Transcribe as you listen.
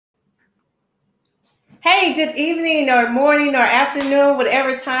Hey, good evening or morning or afternoon,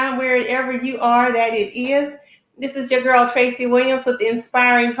 whatever time, wherever you are that it is. This is your girl, Tracy Williams, with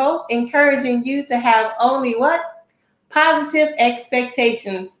Inspiring Hope, encouraging you to have only what? Positive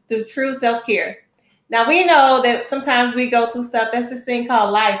expectations through true self-care. Now, we know that sometimes we go through stuff. That's this thing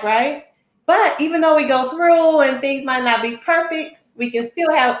called life, right? But even though we go through and things might not be perfect, we can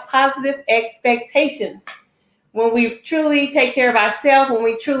still have positive expectations when we truly take care of ourselves, when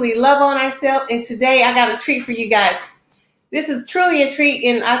we truly love on ourselves. And today I got a treat for you guys. This is truly a treat,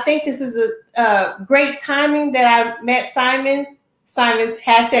 and I think this is a great timing that I met Simon.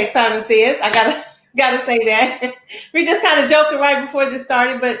 Hashtag Simon Says. I gotta say that. We're just kind of joking right before this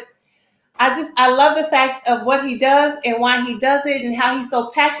started, but I love the fact of what he does and why he does it and how he's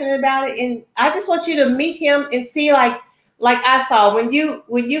so passionate about it. And I just want you to meet him and see like I saw when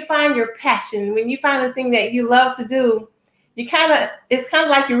you find your passion, when you find the thing that you love to do, it's kind of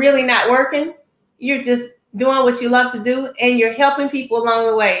like you're really not working. You're just doing what you love to do, and you're helping people along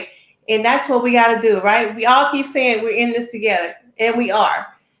the way. And that's what we got to do, right? We all keep saying we're in this together, and we are.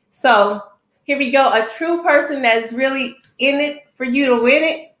 So here we go. A true person that is really in it for you to win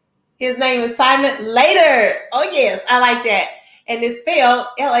it. His name is Simon Lader. Oh, yes, I like that. And it's spelled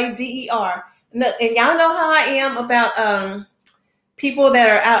Lader. And y'all know how I am about people that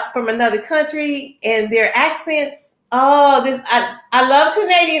are out from another country and their accents. Oh, I love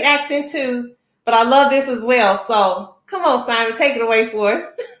Canadian accent too, but I love this as well. So come on, Simon, take it away for us.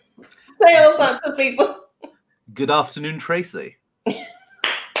 Say a little something to people. Good afternoon, Tracy.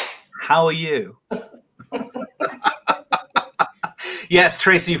 How are you? Yes,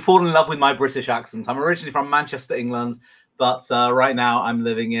 Tracy, you fall in love with my British accent. I'm originally from Manchester, England, but right now I'm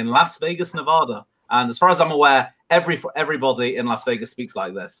living in Las Vegas, Nevada. And as far as I'm aware, everybody in Las Vegas speaks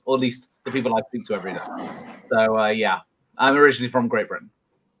like this, or at least the people I speak to every day. So yeah, I'm originally from Great Britain.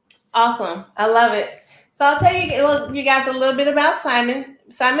 Awesome. I love it. So I'll tell you guys a little bit about Simon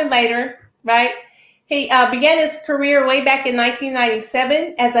Lader, right? He began his career way back in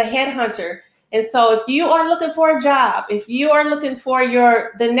 1997 as a headhunter. And so if you are looking for a job, if you are looking for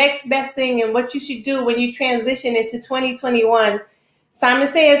the next best thing and what you should do when you transition into 2021, Simon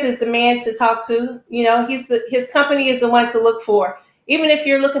Says is the man to talk to. You know, his company is the one to look for. Even if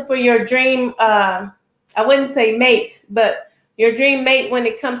you're looking for your dream, I wouldn't say mate, but your dream mate when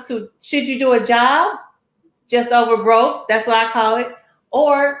it comes to should you do a job just over broke, that's what I call it,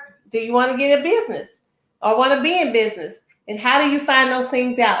 or do you want to get a business or want to be in business? And how do you find those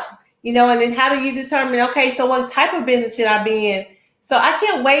things out? You know, and then how do you determine, okay, so what type of business should I be in? So I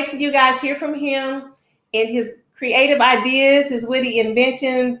can't wait till you guys hear from him and his creative ideas, his witty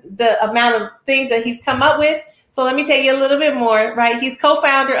inventions, the amount of things that he's come up with. So let me tell you a little bit more, right? He's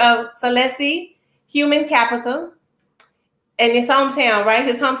co-founder of Salisi Human Capital in his hometown, right?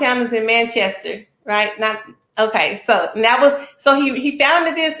 His hometown is in Manchester, right? So he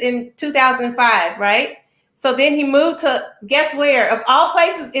founded this in 2005, right? So then he moved to, guess where? Of all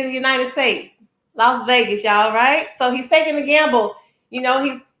places in the United States, Las Vegas, y'all, right? So he's taking the gamble. You know,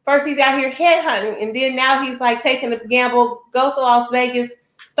 he's out here headhunting, and then now he's like taking the gamble, goes to Las Vegas,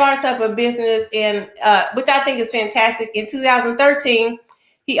 starts up a business, and which I think is fantastic. In 2013,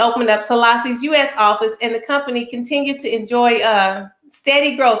 he opened up Salisi's U.S. office, and the company continued to enjoy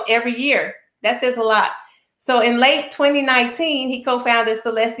steady growth every year. That says a lot. So in late 2019, he co-founded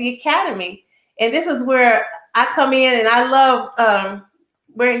Salisi Academy. And this is where I come in, and I love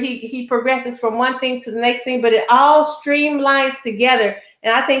where he progresses from one thing to the next thing, but it all streamlines together.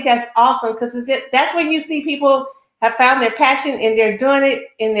 And I think that's awesome because that's when you see people have found their passion and they're doing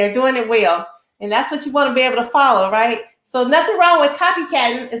it well. And that's what you want to be able to follow, right? So nothing wrong with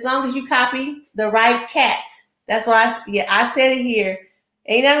copycatting as long as you copy the right cat. That's what I said it here.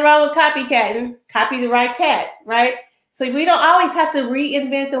 Ain't nothing wrong with copycatting. Copy the right cat, right? So we don't always have to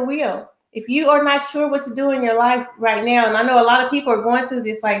reinvent the wheel. If you are not sure what to do in your life right now, and I know a lot of people are going through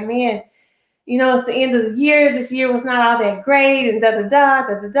this, like, man, you know, it's the end of the year. This year was not all that great, and blah,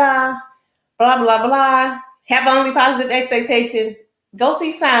 blah, blah. Have only positive expectation. Go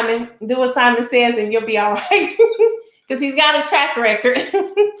see Simon, do what Simon says, and you'll be all right. Because he's got a track record.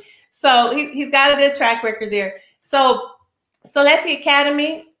 So he's got a good track record there. So Salisi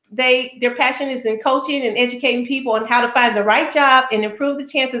Academy, their passion is in coaching and educating people on how to find the right job and improve the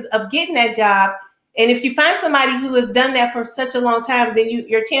chances of getting that job. And if you find somebody who has done that for such a long time, then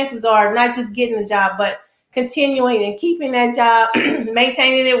your chances are not just getting the job, but continuing and keeping that job,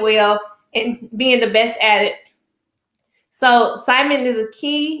 maintaining it well, and being the best at it. So Simon is a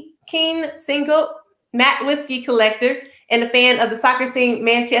keen single malt whiskey collector and a fan of the soccer team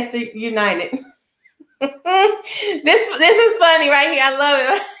Manchester United. This is funny right here. I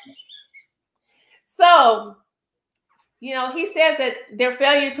love it. So, he says that their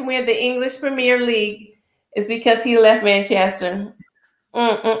failure to win the English Premier League is because he left Manchester.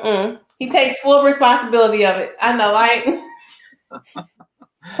 He takes full responsibility of it. I know, right?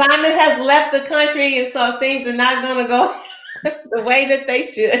 Simon has left the country, and so things are not going to go the way that they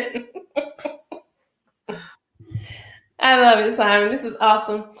should. I love it, Simon. This is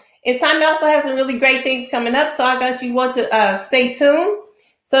awesome. And Simon also has some really great things coming up, so I guess you want to stay tuned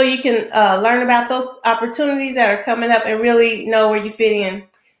so you can learn about those opportunities that are coming up and really know where you fit in.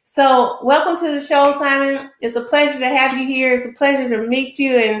 So welcome to the show, Simon. It's a pleasure to have you here. It's a pleasure to meet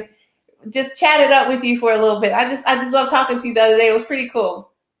you and just chat it up with you for a little bit. I just love talking to you the other day. It was pretty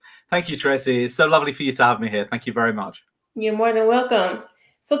cool. Thank you, Tracy. It's so lovely for you to have me here. Thank you very much. You're more than welcome.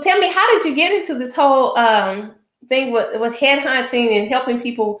 So tell me, how did you get into this whole thing with headhunting and helping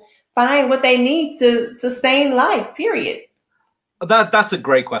people find what they need to sustain life, period? That's a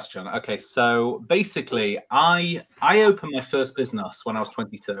great question. Okay, so basically, I opened my first business when I was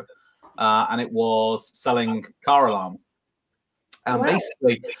 22, and it was selling car alarms. And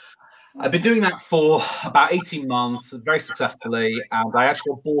basically, I've been doing that for about 18 months, very successfully, and I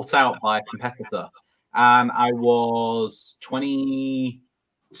actually got bought out by a competitor. And I was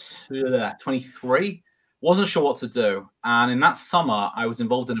 23, wasn't sure what to do. And in that summer, I was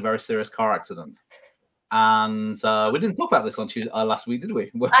involved in a very serious car accident. And we didn't talk about this on Tuesday, last week, did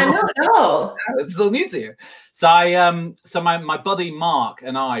we? I don't know. It's all new to you. So my buddy Mark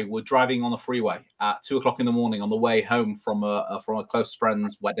and I were driving on the freeway at 2 o'clock in the morning on the way home from a close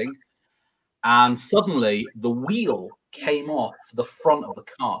friend's wedding. And suddenly the wheel came off the front of the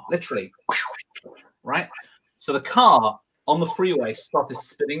car, literally, right? So the car on the freeway started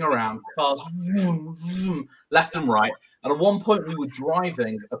spinning around, cars zoom, zoom, left and right. And at one point we were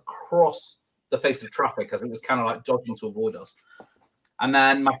driving across the face of traffic as it was kind of like dodging to avoid us. And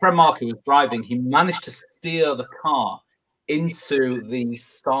then my friend Mark, who was driving, he managed to steer the car into the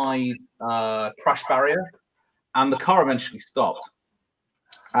side crash barrier, and the car eventually stopped.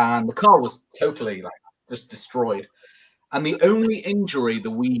 And the car was totally just destroyed. And the only injury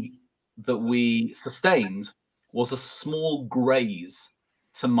that we sustained was a small graze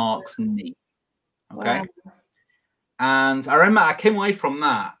to Mark's knee. Okay. Wow. And I remember I came away from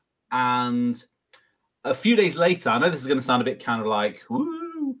that, and a few days later, I know this is going to sound a bit kind of like,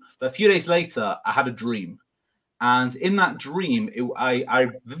 woo, but a few days later, I had a dream. And in that dream, I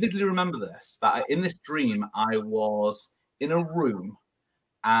vividly remember this, that in this dream, I was in a room,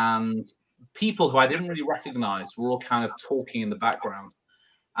 and people who I didn't really recognize were all kind of talking in the background.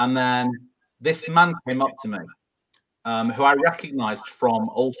 And then this man came up to me, who I recognized from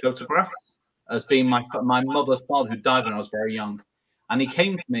old photographs as being my mother's father, who died when I was very young. And he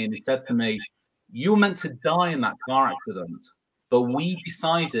came to me and he said to me, "You were meant to die in that car accident, but we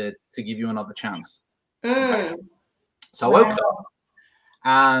decided to give you another chance." Okay. So I woke up,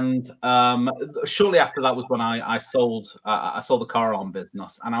 and shortly after that was when I sold the car alarm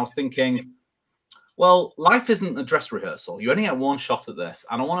business. And I was thinking, well, life isn't a dress rehearsal. You only get one shot at this.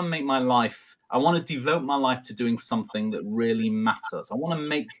 And I want to devote my life to doing something that really matters. I want to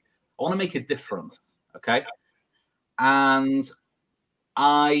make a difference. Okay. And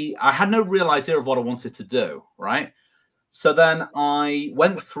I had no real idea of what I wanted to do, right? So then I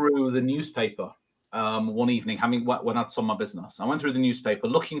went through the newspaper one evening, when I'd sold my business. I went through the newspaper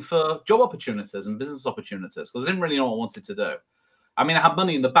looking for job opportunities and business opportunities because I didn't really know what I wanted to do. I mean, I had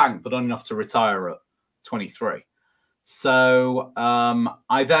money in the bank, but not enough to retire at 23. So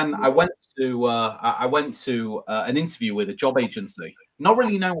I went to an interview with a job agency, not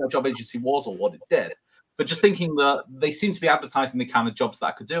really knowing what a job agency was or what it did, but just thinking that they seemed to be advertising the kind of jobs that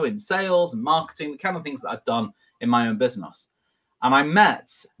I could do in sales and marketing, the kind of things that I'd done in my own business. And I met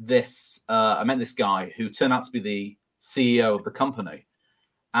this guy who turned out to be the CEO of the company.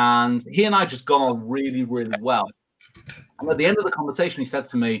 And he and I just got on really, really well. And at the end of the conversation, he said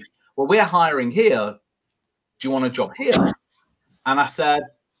to me, "Well, we're hiring here. Do you want a job here?" And I said,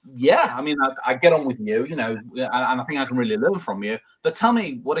 "Yeah, I mean, I get on with you, and I think I can really learn from you. But tell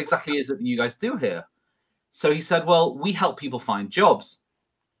me, what exactly is it that you guys do here?" So he said, "Well, we help people find jobs."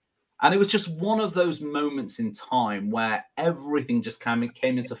 And it was just one of those moments in time where everything just came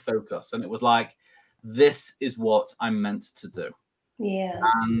into focus. And it was like, this is what I'm meant to do. Yeah.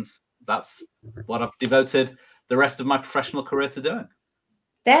 And that's what I've devoted the rest of my professional career to doing.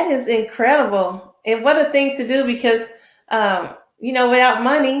 That is incredible. And what a thing to do, because, without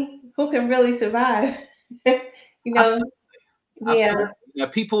money, who can really survive? Absolutely. Yeah. Yeah,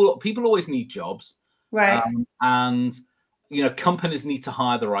 people always need jobs. Right. And companies need to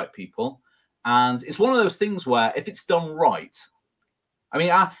hire the right people. And it's one of those things where if it's done right, I mean,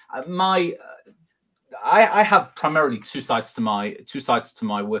 I have primarily two sides to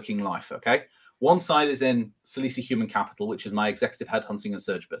my working life. Okay, one side is in Salisi Human Capital, which is my executive headhunting and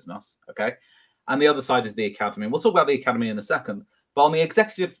search business. Okay, and the other side is the academy. We'll talk about the academy in a second. But on the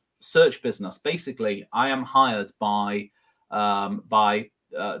executive search business, basically, I am hired by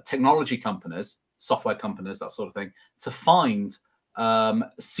technology companies, software companies, that sort of thing, to find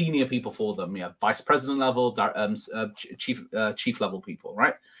senior people for them. Yeah, vice president level, chief level people,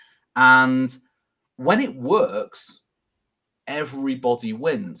 right? And when it works, everybody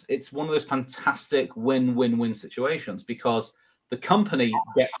wins. It's one of those fantastic win-win-win situations, because the company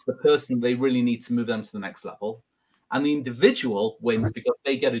gets the person they really need to move them to the next level, and the individual wins because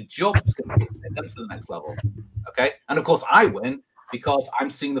they get a job that's going to take them to the next level. Okay, and of course I win because I'm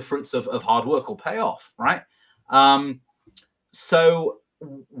seeing the fruits of hard work or payoff, right? So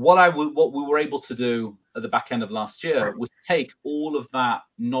what we were able to do at the back end of last year was take all of that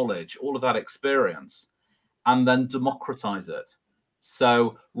knowledge, all of that experience, and then democratize it.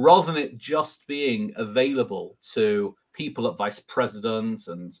 So rather than it just being available to people at vice presidents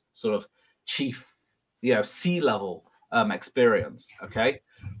and sort of chief, C-level experience, okay,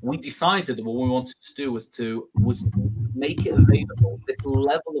 we decided that what we wanted to do was make it available, this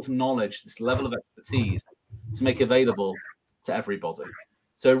level of knowledge, this level of expertise, to make available to everybody.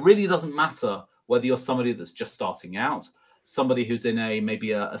 So it really doesn't matter whether you're somebody that's just starting out, somebody who's in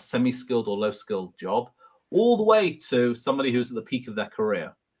maybe a semi-skilled or low-skilled job, all the way to somebody who's at the peak of their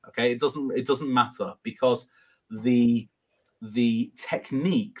career. Okay, it doesn't matter, because the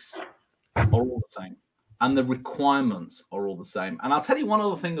techniques are all the same and the requirements are all the same. And I'll tell you one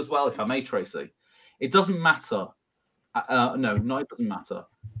other thing as well, if I may, Tracy. It doesn't matter. No, it doesn't matter.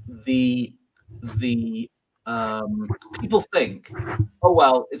 People think, oh,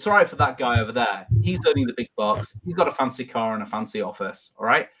 well, it's all right for that guy over there. He's earning the big bucks. He's got a fancy car and a fancy office. All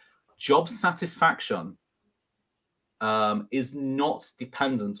right. Job satisfaction is not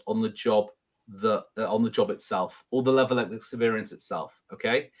dependent on the job itself or the level of experience itself.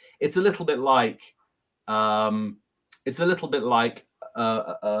 Okay. It's a little bit like a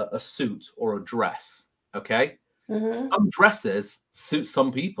suit or a dress. Okay. Mm-hmm. Some dresses suit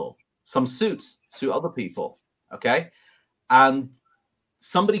some people. Some suits suit other people, okay? And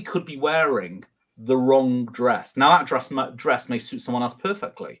somebody could be wearing the wrong dress. Now, that dress may suit someone else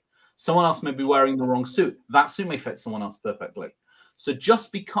perfectly. Someone else may be wearing the wrong suit. That suit may fit someone else perfectly. So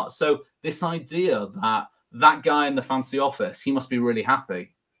this idea that guy in the fancy office, he must be really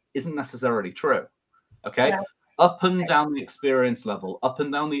happy, isn't necessarily true, okay? Yeah. Up and down the experience level, up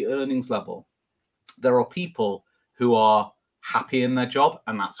and down the earnings level, there are people who are happy in their job,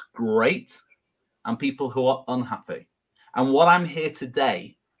 and that's great, and people who are unhappy. And what I'm here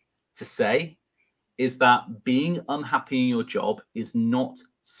today to say is that being unhappy in your job is not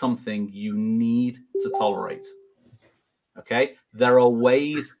something you need to tolerate. Okay, there are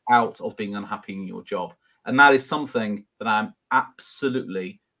ways out of being unhappy in your job, and that is something that I'm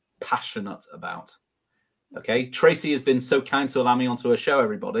absolutely passionate about. Okay, Tracy has been so kind to allow me onto her show,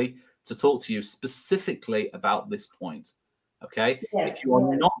 everybody, to talk to you specifically about this point. Okay, yes, if you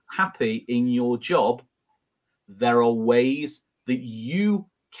are not happy in your job, there are ways that you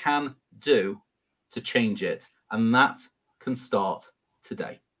can do to change it, and that can start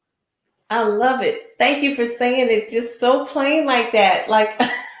today. I love it. Thank you for saying it just so plain like that. Like,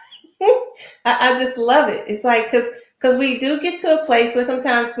 I just love it. It's like, because we do get to a place where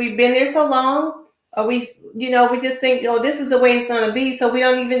sometimes we've been there so long, or we just think, oh, this is the way it's going to be. So we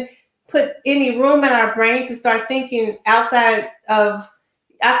don't even put any room in our brain to start thinking outside of,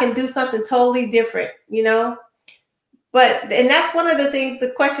 I can do something totally different, and that's one of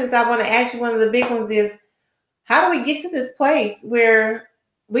the questions I want to ask you. One of the big ones is, how do we get to this place where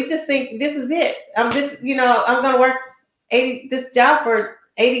we just think this is it? I'm going to work this job for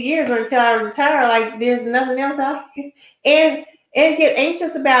 80 years or until I retire. Like, there's nothing else out here, and get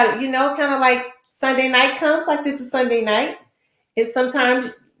anxious about it, kind of like Sunday night comes, like this is Sunday night. And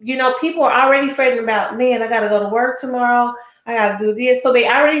sometimes, people are already fretting about, man, I got to go to work tomorrow. I got to do this. So they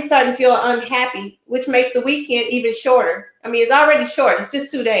already starting to feel unhappy, which makes the weekend even shorter. I mean, it's already short. It's just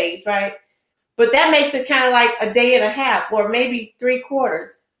 2 days, right? But that makes it kind of like a day and a half, or maybe 3/4,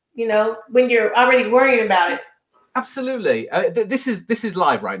 when you're already worrying about it. Absolutely. This is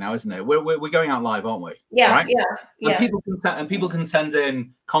live right now, isn't it? We're going out live, aren't we? Yeah, right? Yeah. And people can send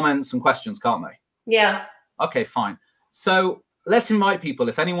in comments and questions, can't they? Yeah. Okay, fine. So let's invite people.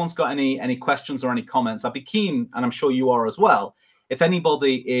 If anyone's got any questions or any comments, I'd be keen, and I'm sure you are as well. If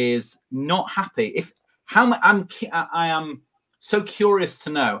anybody is not happy, I am so curious to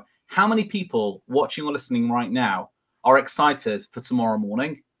know how many people watching or listening right now are excited for tomorrow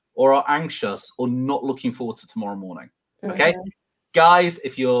morning, or are anxious or not looking forward to tomorrow morning? Okay. Guys,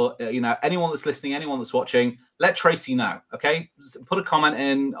 if you're, anyone that's listening, anyone that's watching, let Tracy know. Okay. Put a comment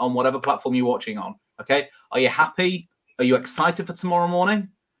in on whatever platform you're watching on. Okay. Are you happy? Are you excited for tomorrow morning?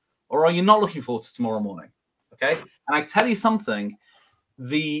 Or are you not looking forward to tomorrow morning? Okay. And I tell you something,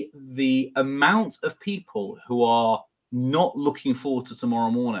 the amount of people who are not looking forward to tomorrow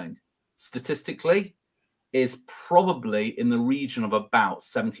morning, statistically, is probably in the region of about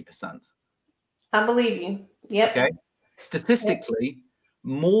 70%. I believe you. Yep. Okay. Statistically,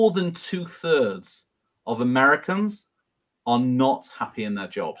 more than 2/3 of Americans are not happy in their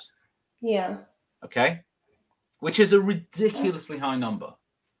jobs. Yeah. Okay. Which is a ridiculously high number.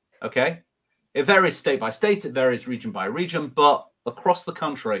 Okay. It varies state by state, it varies region by region, but across the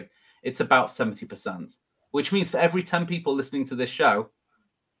country, it's about 70%, which means for every 10 people listening to this show,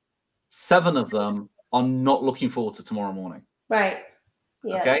 7 of them are not looking forward to tomorrow morning. Right.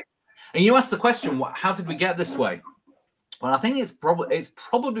 Yeah. Okay. And you asked the question, how did we get this way? Well, I think it's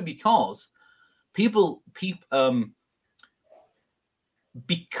probably because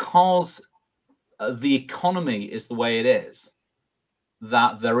because the economy is the way it is,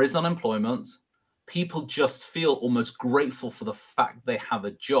 that there is unemployment, people just feel almost grateful for the fact they have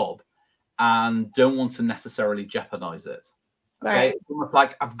a job and don't want to necessarily jeopardize it. Okay. Right. It's almost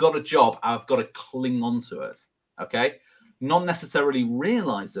like, I've got a job, I've got to cling on to it. Okay. Not necessarily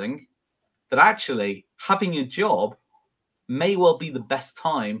realizing that actually having a job may well be the best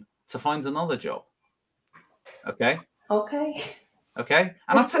time to find another job. Okay. Okay. Okay.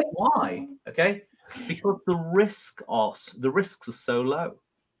 And I'll tell you why. Okay. Because the risks are so low.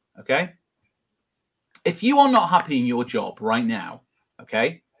 Okay. If you are not happy in your job right now,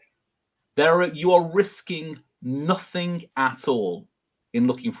 okay, you are risking nothing at all in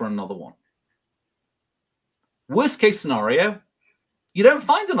looking for another one. Worst case scenario, you don't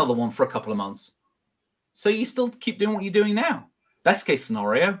find another one for a couple of months. So you still keep doing what you're doing now. Best case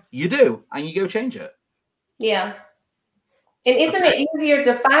scenario, you do, and you go change it. Yeah. And isn't it easier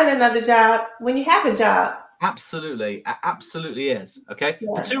to find another job when you have a job? Absolutely. It absolutely is. Okay.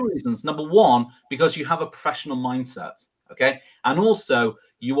 Yeah. For 2 reasons. Number one, because you have a professional mindset. Okay. And also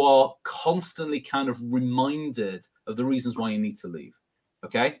you are constantly kind of reminded of the reasons why you need to leave.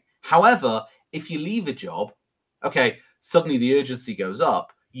 Okay. However, if you leave a job, okay, suddenly the urgency goes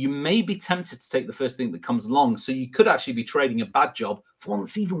up. You may be tempted to take the first thing that comes along. So you could actually be trading a bad job for one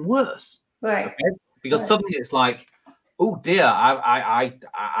that's even worse. Right. Okay? Because suddenly it's like, oh dear,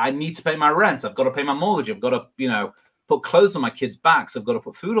 I need to pay my rent. I've got to pay my mortgage. I've got to, put clothes on my kids' backs. I've got to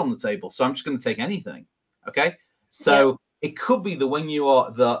put food on the table. So I'm just going to take anything. Okay. So it could be that when you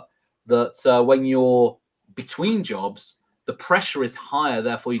are when you're between jobs, the pressure is higher.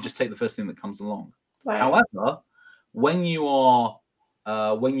 Therefore, you just take the first thing that comes along. Right. However, when you are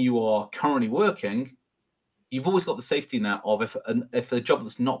currently working, you've always got the safety net of if a job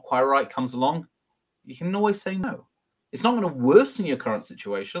that's not quite right comes along, you can always say no. It's not going to worsen your current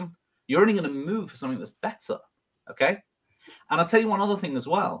situation. You're only going to move for something that's better. Okay. And I'll tell you one other thing as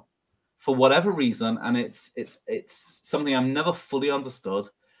well. For whatever reason, and it's something I've never fully understood,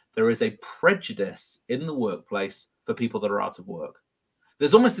 there is a prejudice in the workplace for people that are out of work.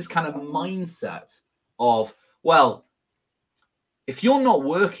 There's almost this kind of mindset of, well, if you're not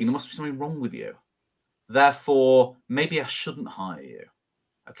working, there must be something wrong with you. Therefore, maybe I shouldn't hire you.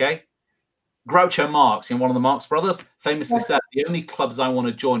 Okay. Groucho Marx, one of the Marx brothers, famously said, the only clubs I want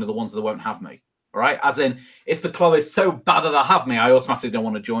to join are the ones that won't have me. All right. As in, if the club is so bad that they'll have me, I automatically don't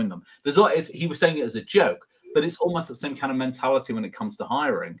want to join them. He was saying it as a joke, but it's almost the same kind of mentality when it comes to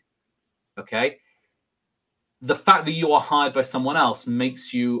hiring. Okay. The fact that you are hired by someone else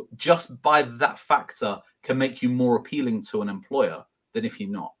makes you, just by that factor, can make you more appealing to an employer than if you're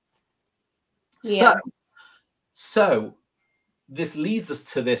not. Yeah. So this leads us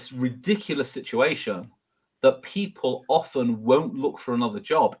to this ridiculous situation that people often won't look for another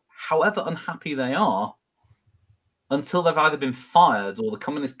job, however unhappy they are, until they've either been fired or the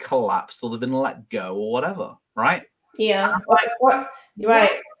company's collapsed or they've been let go or whatever, right? Yeah. Right.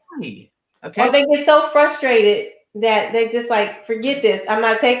 Okay. Okay. Or they get so frustrated that they just like, forget this. I'm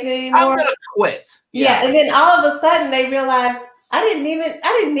not taking it anymore. I'm gonna quit. Yeah. And then all of a sudden they realize I didn't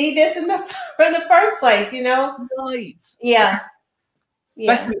need this in the first place, Right. Yeah.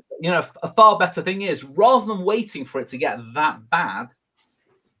 Yeah. Better, a far better thing is, rather than waiting for it to get that bad,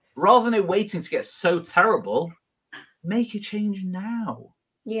 rather than it waiting to get so terrible, make a change now.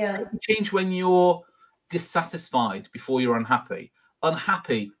 Yeah. Make a change when you're dissatisfied before you're unhappy.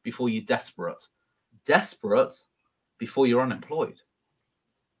 Unhappy before you're desperate. Desperate before you're unemployed.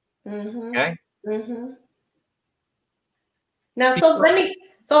 Mm-hmm. Okay? Mm-hmm. Now, so let me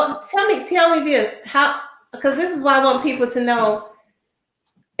So tell me this, how, because this is what I want people to know,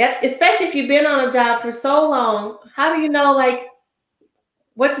 especially if you've been on a job for so long, how do you know like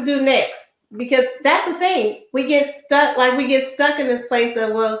what to do next? Because that's the thing. We get stuck in this place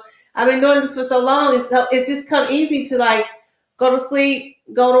of, well, I've been doing this for so long. It's just come easy to like go to sleep,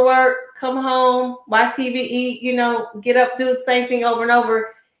 go to work, come home, watch TV, eat, get up, do the same thing over and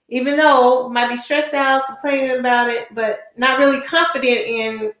over. Even though might be stressed out, complaining about it, but not really confident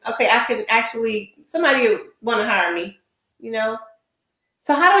in, okay, I can actually, somebody want to hire me,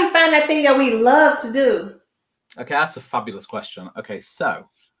 So how do we find that thing that we love to do? Okay, that's a fabulous question. Okay, so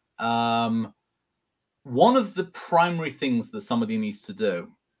one of the primary things that somebody needs to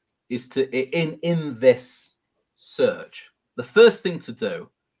do is to, in this search, the first thing to do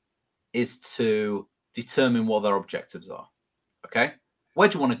is to determine what their objectives are. Okay, where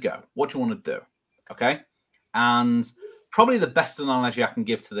do you want to go? What do you want to do? Okay, and probably the best analogy I can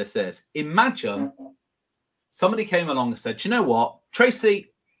give to this is, imagine somebody came along and said, you know what,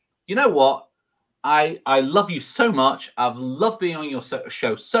 Tracy, you know what? I love you so much. I've loved being on your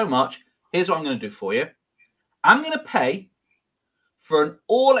show so much. Here's what I'm going to do for you. I'm going to pay for an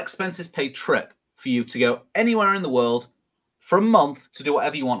all expenses paid trip for you to go anywhere in the world for a month to do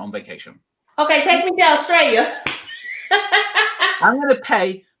whatever you want on vacation. Okay, take me to Australia. I'm going to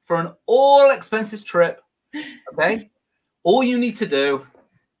pay for an all expenses trip. Okay. All you need to do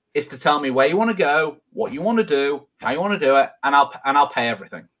is to tell me where you want to go, what you want to do, how you want to do it, and I'll pay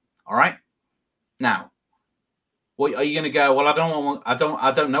everything. All right. Now, what are you going to go? Well, I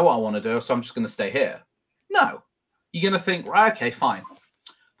don't know what I want to do, so I'm just going to stay here. No, you're going to think, right, okay, fine.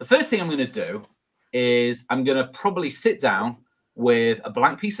 The first thing I'm going to do is I'm going to probably sit down with a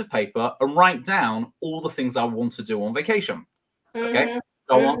blank piece of paper and write down all the things I want to do on vacation. Okay,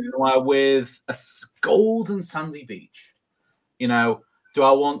 Mm-hmm. do I want somewhere with a golden sandy beach? Do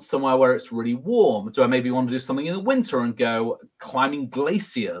I want somewhere where it's really warm? Do I maybe want to do something in the winter and go climbing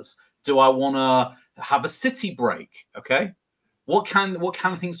glaciers? Do I want to have a city break? Okay. What kind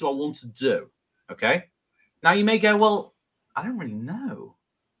of things do I want to do? Okay. Now you may go, well, I don't really know.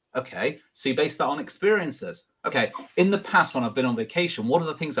 Okay. So you base that on experiences. Okay. In the past, when I've been on vacation, what are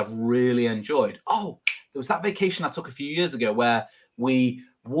the things I've really enjoyed? Oh, there was that vacation I took a few years ago where we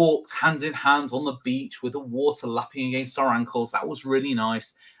walked hand in hand on the beach with the water lapping against our ankles. That was really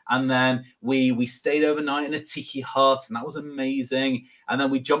nice. And then we stayed overnight in a tiki hut, and that was amazing. And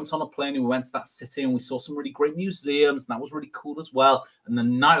then we jumped on a plane and we went to that city and we saw some really great museums, and that was really cool as well. And the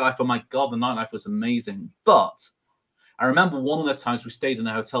nightlife, oh my God, the nightlife was amazing. But I remember one of the times we stayed in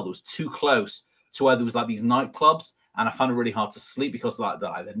a hotel that was too close to where there was like these nightclubs, and I found it really hard to sleep because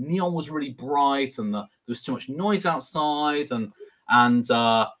the neon was really bright and there was too much noise outside. And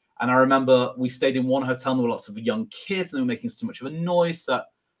I remember we stayed in one hotel and there were lots of young kids and they were making so much of a noise. So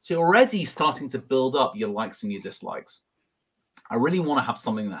you're already starting to build up your likes and your dislikes. I really want to have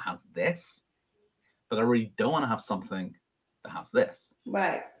something that has this, but I really don't want to have something that has this.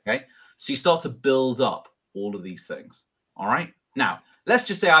 Right. Okay. So you start to build up all of these things. All right. Now, let's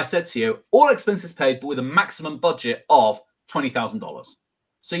just say I said to you, all expenses paid, but with a maximum budget of $20,000.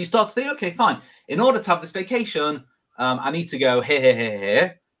 So you start to think, okay, fine. In order to have this vacation, I need to go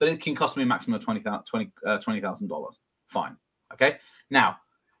here, but it can cost me a maximum of $20,000. Fine. Okay. Now,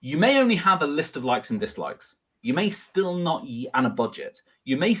 you may only have a list of likes and dislikes. You may still not, and a budget.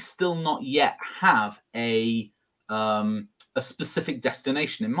 You may still not yet have a specific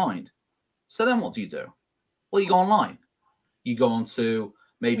destination in mind. So then what do? Well, you go online. You go on to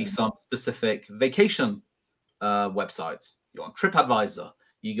maybe some specific vacation websites. You go on TripAdvisor.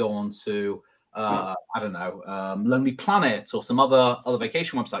 You go on to I don't know, Lonely Planet or some other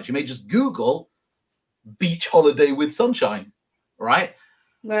vacation websites. You may just Google beach holiday with sunshine, right?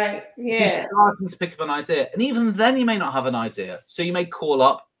 Right. Yeah. You're starting to pick up an idea. And even then you may not have an idea. So you may call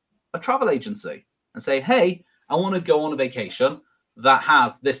up a travel agency and say, hey, I want to go on a vacation that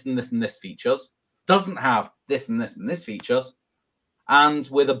has this and this and this features, doesn't have this and this and this features, and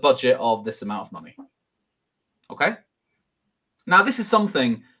with a budget of this amount of money. Okay? Now, this is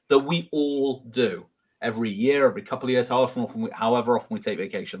something that we all do every year, every couple of years, however often we take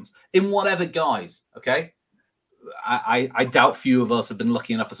vacations, in whatever guise, okay? I doubt few of us have been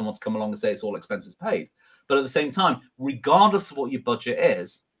lucky enough for someone to come along and say it's all expenses paid. But at the same time, regardless of what your budget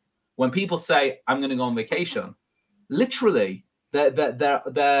is, when people say, I'm going to go on vacation, literally, their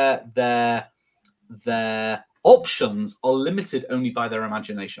options are limited only by their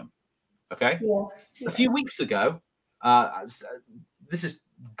imagination, okay? Yeah. A few weeks ago, this is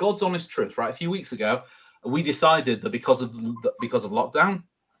God's honest truth, right? A few weeks ago, we decided that because of lockdown,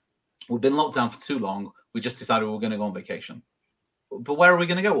 we've been locked down for too long. We just decided we were going to go on vacation. but where are we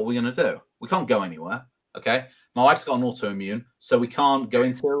going to go? What are we going to do? We can't go anywhere. Okay. My wife's got an autoimmune, so we can't go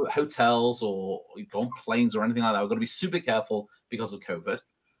into hotels or go on planes or anything like that. We've got to be super careful because of COVID.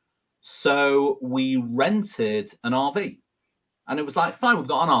 So we rented an RV, and it was like, fine, we've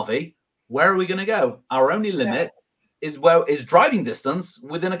got an RV. Where are we going to go? Our only limit is driving distance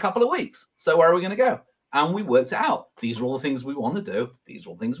within a couple of weeks. So where are we going to go? And we worked it out. These are all the things we want to do. These are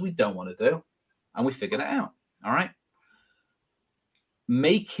all the things we don't want to do. And we figured it out. All right.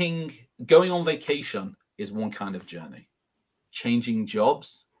 Going on vacation is one kind of journey. Changing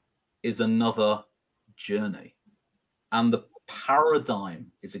jobs is another journey. And the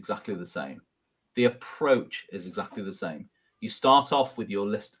paradigm is exactly the same. The approach is exactly the same. You start off with your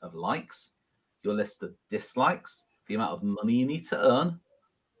list of likes, your list of dislikes, the amount of money you need to earn.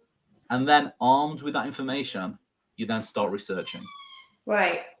 And then armed with that information, you then start researching.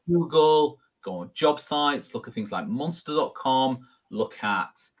 Right. Google, go on job sites, look at things like monster.com,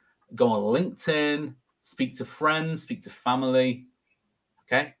 go on LinkedIn, speak to friends, speak to family.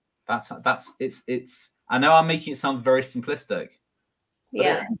 Okay. It's I know I'm making it sound very simplistic.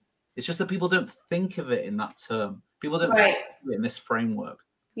 Yeah. It's just that people don't think of it in that term. People don't think of it in this framework.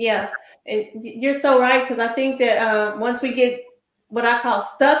 Yeah. And you're so right, because I think that once we get what I call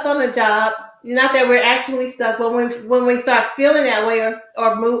stuck on the job, not that we're actually stuck, but when we start feeling that way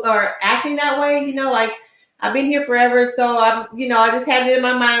or acting that way, like I've been here forever, so I just had it in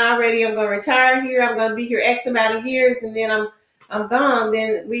my mind already. I'm going to retire here. I'm going to be here X amount of years, and then I'm gone.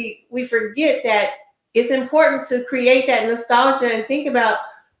 Then we forget that it's important to create that nostalgia and think about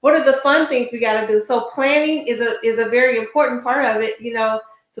what are the fun things we got to do. So planning is a very important part of it,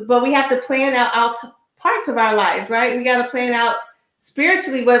 So, but we have to plan out parts of our life, right? We got to plan out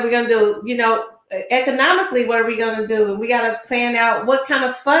spiritually what are we going to do, economically what are we going to do? We got to plan out what kind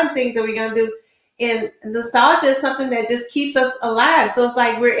of fun things are we going to do. And nostalgia is something that just keeps us alive. So it's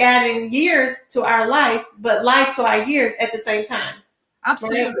like we're adding years to our life, but life to our years at the same time.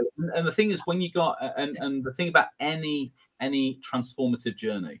 Absolutely. Right? And the thing is, when you got and the thing about any transformative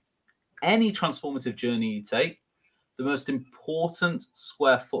journey you take, the most important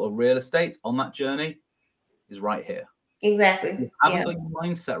square foot of real estate on that journey is right here. Exactly. If you haven't got your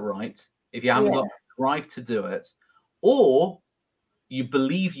mindset right, if you haven't got the drive to do it, or you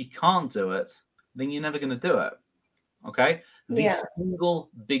believe you can't do it, then you're never going to do it. Okay? The single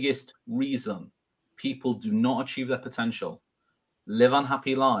biggest reason people do not achieve their potential, live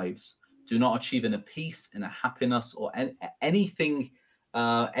unhappy lives, do not achieve inner peace, inner happiness, or anything,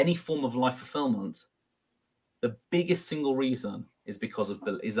 any form of life fulfillment, the biggest single reason is because of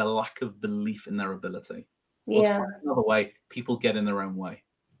a lack of belief in their ability. Another way, people get in their own way.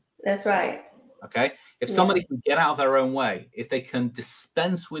 That's right. Okay. If somebody can get out of their own way, if they can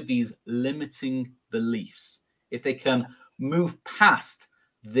dispense with these limiting beliefs, if they can move past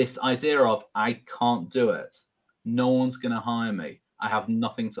this idea of I can't do it, no one's going to hire me, I have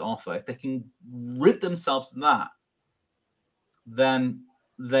nothing to offer. If they can rid themselves of that, then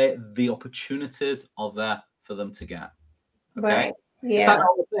the opportunities are there for them to get. Okay. Right. Yeah. It's like the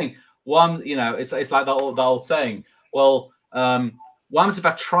whole thing. It's like that old saying. Well, what happens if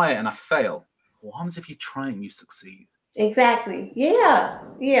I try it and I fail? What happens if you try and you succeed? Exactly. Yeah.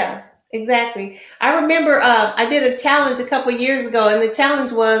 Exactly. I remember I did a challenge a couple of years ago, and the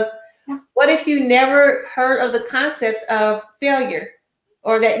challenge was, what if you never heard of the concept of failure,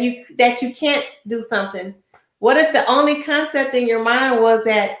 or that you can't do something? What if the only concept in your mind was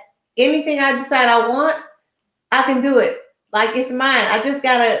that anything I decide I want, I can do it. Like, it's mine. I just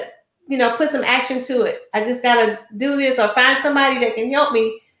gotta, put some action to it. I just gotta do this, or find somebody that can help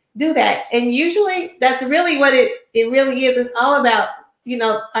me do that. And usually that's really what it really is. It's all about,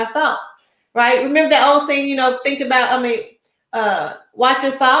 our thought, right? Remember that old saying, think about, watch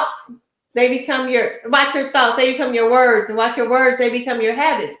your thoughts. Watch your thoughts, they become your words, and watch your words, they become your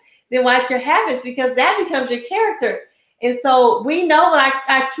habits. Then watch your habits, because that becomes your character. And so we know what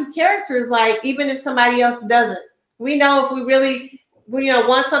our true character is like, even if somebody else doesn't. We know if we really,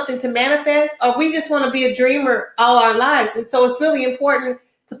 want something to manifest, or we just want to be a dreamer all our lives. And so it's really important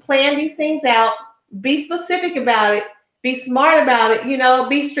to plan these things out, be specific about it, be smart about it,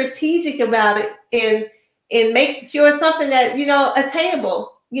 be strategic about it, and make sure it's something that,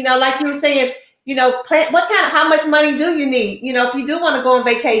 attainable. Like you were saying, plan how much money do you need? If you do want to go on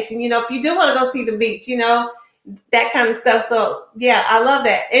vacation, if you do want to go see the beach, that kind of stuff. So yeah, I love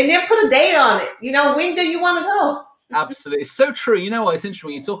that. And then put a date on it. When do you want to go? Absolutely. It's so true. You know what? It's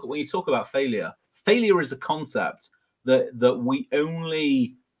interesting when you talk about failure. Failure is a concept that we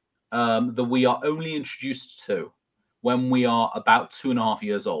are only introduced to when we are about 2.5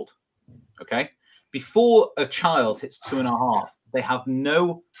 years old. Okay. Before a child hits 2.5, They have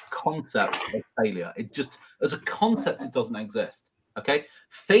no concept of failure. It just, as a concept, it doesn't exist. Okay.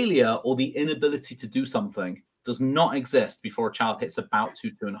 Failure or the inability to do something does not exist before a child hits about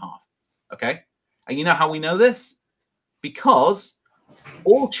 2.5. Okay. And you know how we know this? Because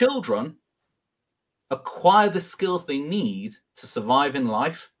all children acquire the skills they need to survive in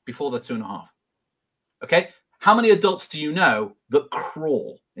life before they're 2.5. Okay. How many adults do you know that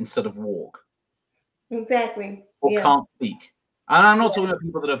crawl instead of walk? Exactly. Or can't speak? And I'm not talking about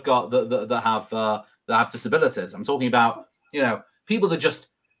people that have got that have disabilities. I'm talking about, you know, people that just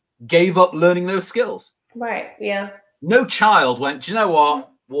gave up learning those skills. Right. Yeah. No child went, do you know what?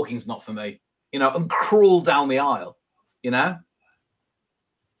 Walking's not for me, you know, and crawled down the aisle, you know?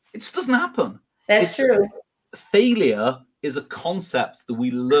 It just doesn't happen. That's true. Failure is a concept that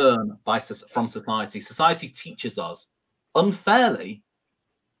we learn from society. Society teaches us unfairly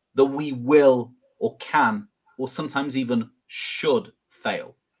that we will or can or sometimes even should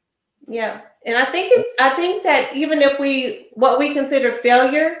fail. Yeah. And I think that even if what we consider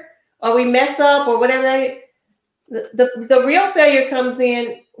failure or we mess up or whatever, the real failure comes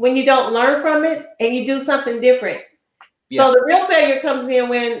in when you don't learn from it and you do something different. Yeah. So the real failure comes in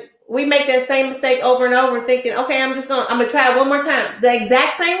when we make that same mistake over and over, thinking, okay, I'm gonna try it one more time, the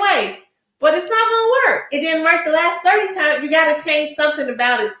exact same way, but it's not gonna work. It didn't work the last 30 times. You got to change something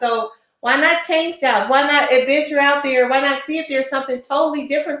about it. So why not change jobs? Why not adventure out there? Why not see if there's something totally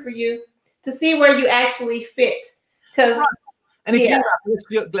different for you to see where you actually fit? Because and if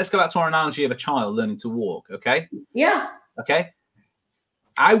let's go back to our analogy of a child learning to walk. Okay. Yeah. Okay.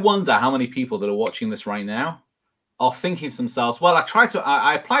 I wonder how many people that are watching this right now are thinking to themselves, well,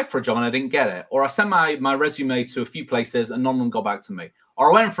 I applied for a job and I didn't get it. Or I sent my resume to a few places and none of them got back to me.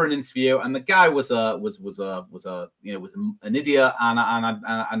 Or I went for an interview and the guy was an idiot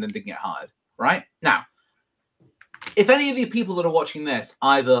and didn't get hired. Right? Now, if any of the people that are watching this,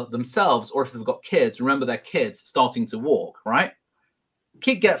 either themselves or if they've got kids, remember their kids starting to walk, right?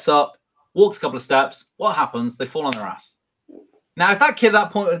 Kid gets up, walks a couple of steps. What happens? They fall on their ass. Now, if that kid at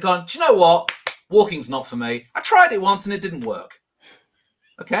that point had gone, do you know what? Walking's not for me. I tried it once and it didn't work.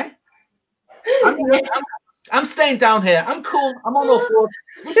 Okay? I'm staying down here. I'm cool. I'm on all fours.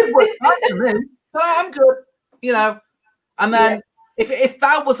 This is working out for me. I'm good. You know. And then if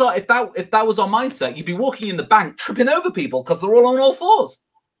that was our mindset, you'd be walking in the bank, tripping over people because they're all on all fours.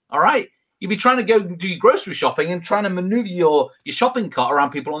 All right. You'd be trying to go do your grocery shopping and trying to maneuver your shopping cart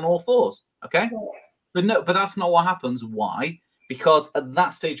around people on all fours. Okay. But that's not what happens. Why? Because at that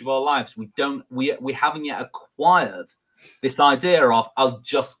stage of our lives, we haven't yet acquired this idea of I'll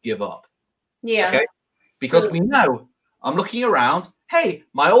just give up. Yeah. Okay? Because we know I'm looking around. Hey,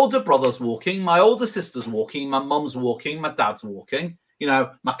 my older brother's walking, my older sister's walking, my mum's walking, my dad's walking. You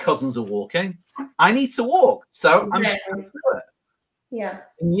know, my cousins are walking. I need to walk, so I'm just going to do it. Yeah.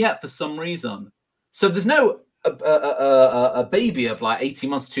 And yet, for some reason, so there's no a baby of like 18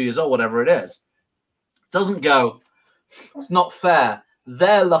 months, 2 years old, whatever it is, doesn't go. It's not fair.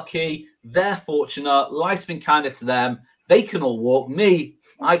 They're lucky. They're fortunate. Life's been kinder to them. They can all walk. Me,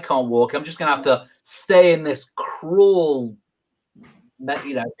 I can't walk. I'm just going to have to stay in this crawl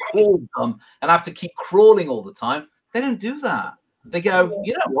dumb, and I have to keep crawling all the time. They don't do that. They go,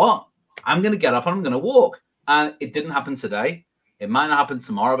 you know what? I'm going to get up and I'm going to walk. And it didn't happen today. It might not happen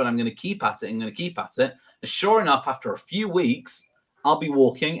tomorrow, but I'm going to keep at it. I'm going to keep at it. And sure enough, after a few weeks, I'll be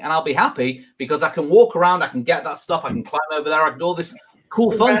walking and I'll be happy because I can walk around. I can get that stuff. I can climb over there. I can do all this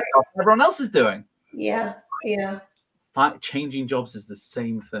cool, fun stuff everyone else is doing. Yeah. Yeah. Changing jobs is the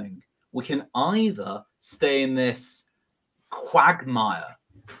same thing. We can either stay in this quagmire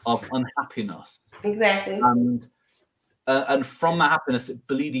of unhappiness. Exactly. And from that happiness,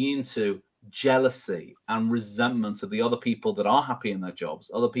 bleeding into jealousy and resentment of the other people that are happy in their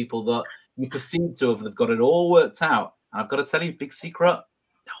jobs, other people that you perceive to have got it all worked out. And I've got to tell you, big secret,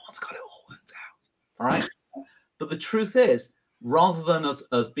 no one's got it all worked out. All right. But the truth is, rather than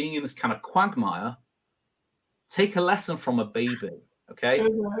us being in this kind of quagmire, take a lesson from a baby, okay?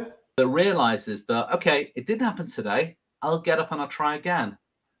 That realizes that, okay, it didn't happen today. I'll get up and I'll try again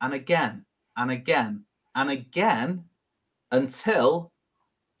and again and again and again until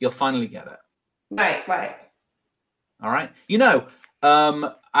you'll finally get it. Right. All right. You know,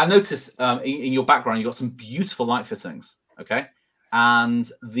 I noticed in your background, you got some beautiful light fittings, okay? And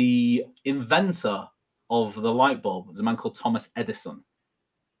the inventor of the light bulb is a man called Thomas Edison.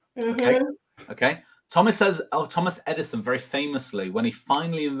 Okay. Thomas Edison, very famously, when he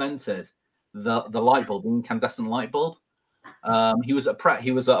finally invented the light bulb, the incandescent light bulb, he was at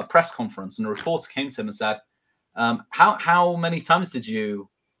a press conference, and a reporter came to him and said, how many attempts did you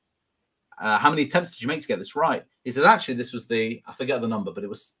make to get this right? He said, actually, this was the, I forget the number, but it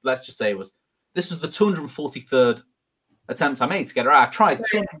was, let's just say it was, this was the 243rd attempt I made to get it right. I tried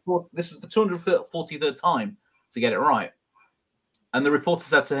 240, this was the 243rd time to get it right. And the reporter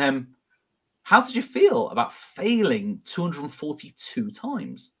said to him, how did you feel about failing 242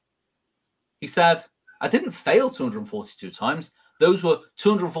 times? He said, I didn't fail 242 times. Those were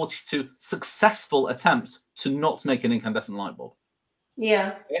 242 successful attempts to not make an incandescent light bulb.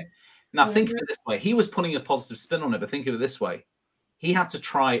 Yeah. Okay? Now, think of it this way. He was putting a positive spin on it, but think of it this way. He had to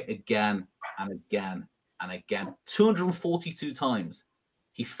try again and again and again. 242 times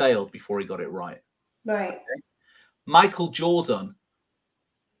he failed before he got it right. Right. Okay? Michael Jordan,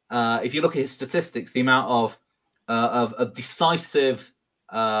 if you look at his statistics, the amount of decisive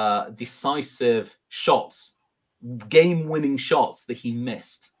shots, game-winning shots that he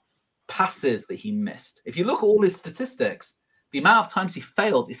missed, passes that he missed. If you look at all his statistics, the amount of times he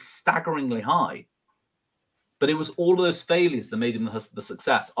failed is staggeringly high. But it was all of those failures that made him the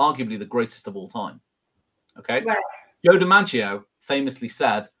success, arguably the greatest of all time. Okay? Right. Joe DiMaggio famously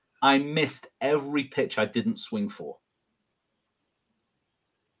said, I missed every pitch I didn't swing for.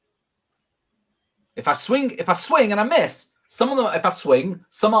 If I swing and I miss, some of them, if I swing,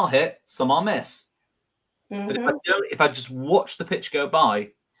 some I'll hit, some I'll miss. But if I just watch the pitch go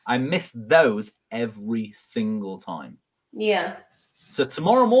by, I miss those every single time. Yeah. So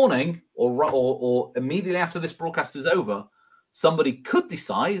tomorrow morning or immediately after this broadcast is over, somebody could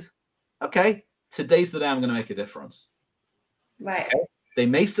decide, okay, today's the day I'm going to make a difference. Right. Okay? They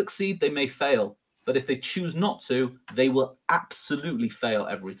may succeed, they may fail, but if they choose not to, they will absolutely fail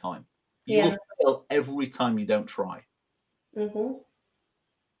every time. You will fail every time you don't try.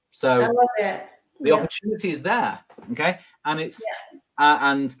 So I love that. the opportunity is there, okay, and it's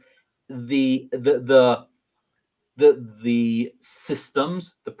and the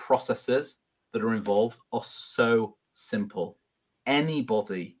systems, the processes that are involved are so simple.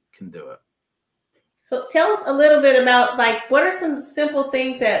 Anybody can do it. So tell us a little bit about, like, what are some simple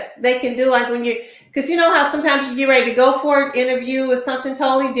things that they can do, like when you're, because you know how sometimes you get ready to go for an interview with something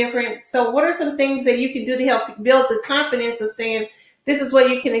totally different. So what are some things that you can do to help build the confidence of saying, this is what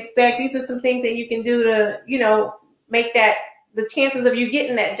you can expect. These are some things that you can do to, you know, make that the chances of you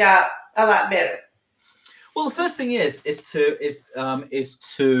getting that job a lot better. Well, the first thing is to have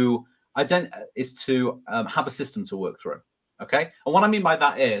a system to work through. Okay, and what I mean by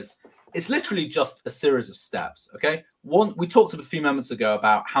that is it's literally just a series of steps. Okay, one, we talked a few moments ago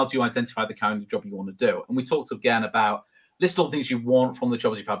about how do you identify the kind of job you want to do, and we talked again about list all the things you want from the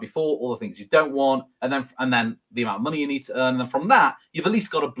jobs you've had before, all the things you don't want, and then the amount of money you need to earn. And then from that, you've at least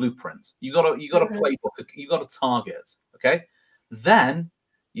got a blueprint. You got a playbook. You got a target. Okay, then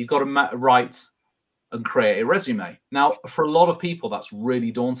you've got to write and create a resume. Now, for a lot of people, that's really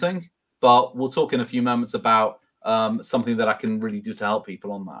daunting, but we'll talk in a few moments about something that I can really do to help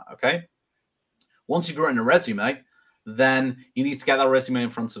people on that. Okay, once you've written a resume, then you need to get that resume in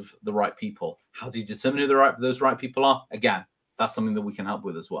front of the right people. How do you determine who those right people are? Again, that's something that we can help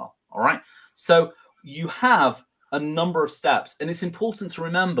with as well. All right. So you have a number of steps, and it's important to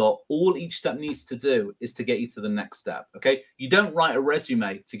remember all each step needs to do is to get you to the next step. Okay. You don't write a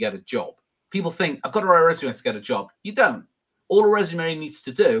resume to get a job. People think I've got to write a resume to get a job. You don't. All a resume needs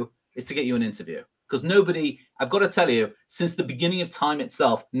to do is to get you an interview. Because nobody, I've got to tell you, since the beginning of time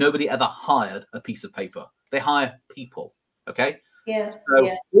itself, nobody ever hired a piece of paper. They hire people. Okay. Yeah. So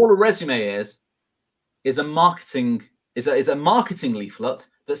all a resume is a marketing leaflet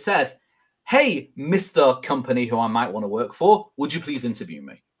that says, "Hey, Mr. Company, who I might want to work for, would you please interview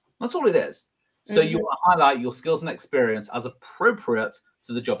me?" That's all it is. So you want to highlight your skills and experience as appropriate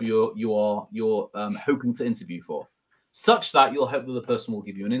to the job you're hoping to interview for, such that you'll hope that the person will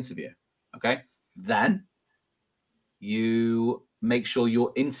give you an interview. Okay. Then you make sure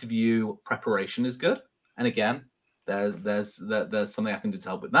your interview preparation is good. And again, there's something I can do to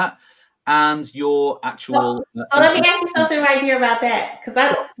help with that. And your actual. So let me ask you something right here about that, because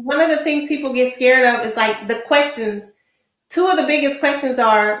one of the things people get scared of is like the questions. Two of the biggest questions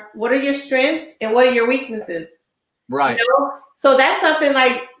are, what are your strengths and what are your weaknesses? Right. You know? So that's something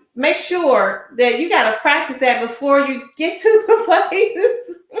like, make sure that you got to practice that before you get to the place.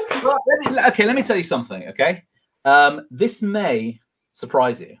 Well, let me tell you something. Okay. This may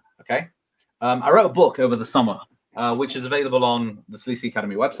surprise you. Okay. I wrote a book over the summer, which is available on the Salisi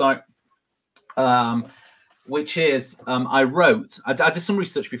Academy website. Which is, I did some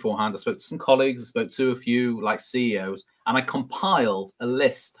research beforehand. I spoke to some colleagues, I spoke to a few like CEOs, and I compiled a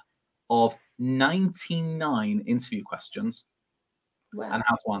list of 99 interview questions and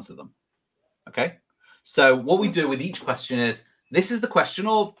how to answer them. Okay. So what we do with each question is, this is the question,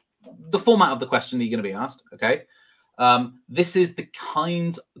 or the format of the question that you're going to be asked. Okay. This is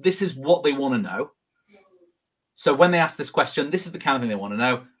what they want to know. So when they ask this question, this is the kind of thing they want to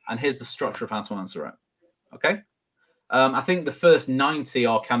know. And here's the structure of how to answer it. Okay. I think the first 90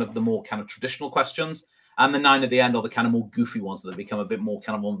 are kind of the more kind of traditional questions, and the 9 at the end are the kind of more goofy ones that have become a bit more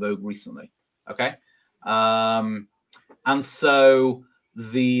kind of on vogue recently. Okay. And so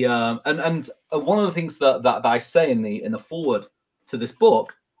the and one of the things that I say in the forward to this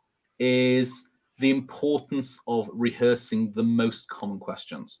book is the importance of rehearsing the most common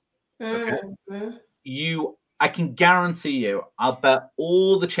questions. Okay. I can guarantee you, I'll bet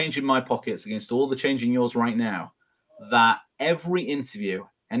all the change in my pockets against all the change in yours right now, that every interview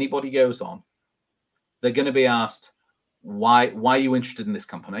anybody goes on, they're going to be asked, why are you interested in this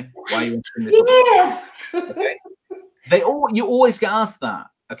company? Why are you interested in this yes. Okay. You always get asked that.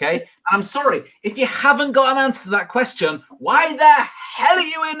 Okay. And I'm sorry, if you haven't got an answer to that question, why the hell are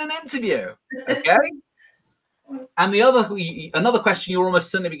you in an interview? Okay. And another question you're almost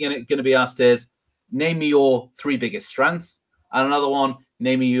certainly going to be asked is, name me your 3 biggest strengths. And another one,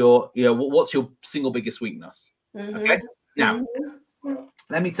 name me what's your single biggest weakness? Okay. Now,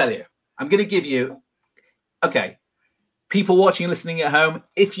 let me tell you, I'm going to give you, okay, people watching and listening at home,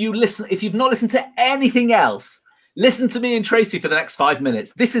 if you've not listened to anything else, listen to me and Tracy for the next 5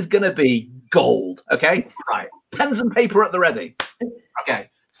 minutes. This is going to be gold. Okay. Right. Pens and paper at the ready. Okay.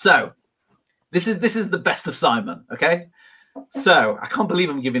 So this is the best of Simon. Okay. So I can't believe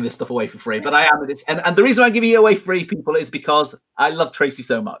I'm giving this stuff away for free, but I am. And the reason I'm giving it away free, people, is because I love Tracy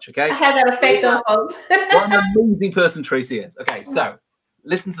so much. Okay. I have that effect on folks. What an amazing person Tracy is. Okay. So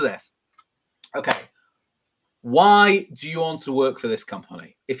listen to this. Okay. Why do you want to work for this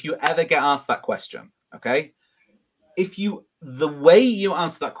company? If you ever get asked that question, okay, the way you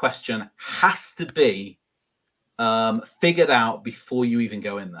answer that question has to be figured out before you even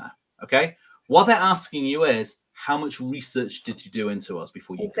go in there. Okay. What they're asking you is, how much research did you do into us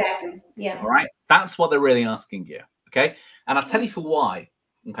before you? Exactly. Yeah. All right. That's what they're really asking you. Okay. And I'll tell you for why.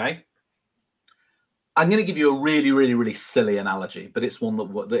 Okay. I'm going to give you a really, really, really silly analogy, but it's one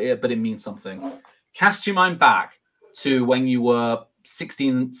but it means something. Cast your mind back to when you were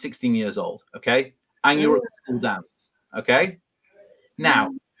 16 years old. Okay. And you were at school dance. Okay. Now,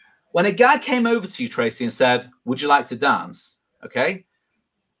 when a guy came over to you, Tracy, and said, would you like to dance? Okay.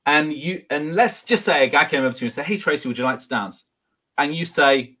 And let's just say a guy came over to you and said, hey, Tracy, would you like to dance? And you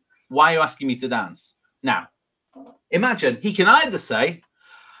say, why are you asking me to dance? Now, imagine he can either say,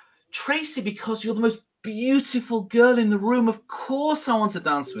 Tracy, because you're the most beautiful girl in the room, of course I want to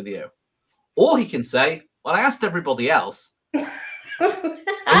dance with you. Or he can say, well, I asked everybody else.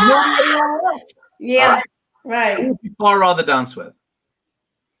 Yeah, right. Who would you far rather dance with?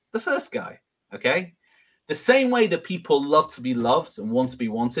 The first guy, okay? The same way that people love to be loved and want to be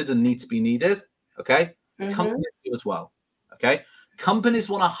wanted and need to be needed, okay? Companies do as well, okay? Companies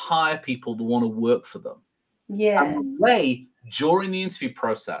want to hire people that want to work for them. Yeah. And the way during the interview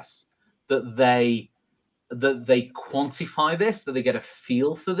process that they quantify this, that they get a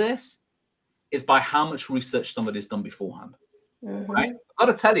feel for this, is by how much research somebody's done beforehand. Right? I've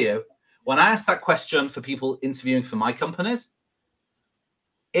got to tell you, when I ask that question for people interviewing for my companies,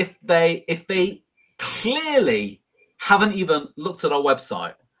 if they clearly haven't even looked at our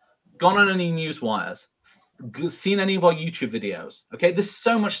website, gone on any news wires, seen any of our YouTube videos, okay, there's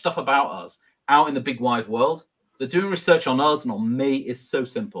so much stuff about us out in the big wide world. That doing research on us and on me is so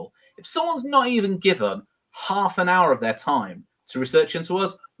simple. If someone's not even given half an hour of their time to research into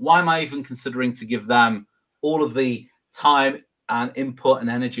us, why am I even considering to give them all of the time and input and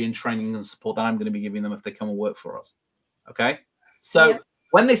energy and training and support that I'm going to be giving them if they come and work for us? Okay. So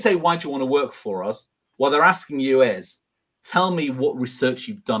when they say, why do you want to work for us? What they're asking you is, tell me what research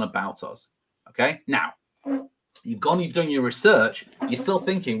you've done about us. Okay. Now, you've done your research. You're still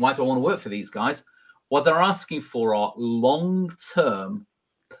thinking, why do I want to work for these guys? What they're asking for are long-term,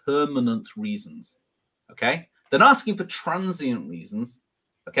 permanent reasons. Okay. They're not asking for transient reasons.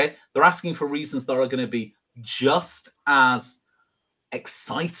 Okay. They're asking for reasons that are going to be just as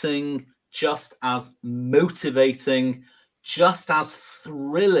exciting, just as motivating, just as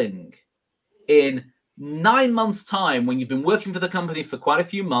thrilling in 9 months' time when you've been working for the company for quite a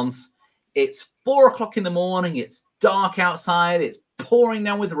few months. It's 4 o'clock in the morning. It's dark outside. It's pouring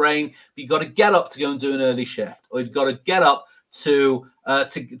down with rain. But you've got to get up to go and do an early shift, or you've got to get up to drive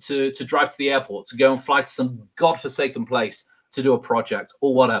to the airport, to go and fly to some godforsaken place to do a project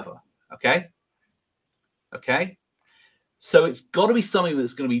or whatever. Okay. Okay. So it's got to be something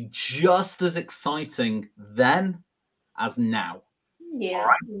that's going to be just as exciting then as now. Yeah.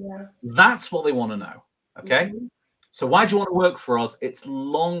 Right? Yeah. That's what they want to know. Okay. So why do you want to work for us? It's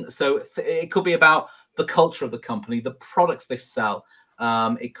long. So it could be about the culture of the company, the products they sell.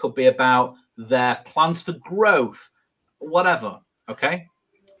 It could be about their plans for growth, whatever. Okay.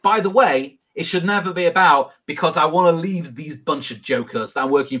 By the way, it should never be about because I want to leave these bunch of jokers that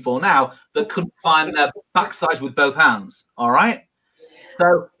I'm working for now that couldn't find their backsides with both hands. All right.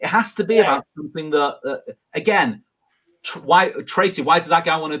 So it has to be about something that, again, Tracy, why did that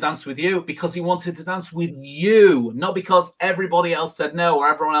guy want to dance with you? Because he wanted to dance with you, not because everybody else said no or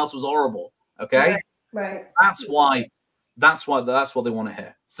everyone else was horrible. Okay. Right. That's what they want to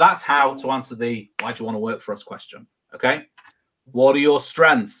hear. So that's how to answer the why do you want to work for us question. Okay. What are your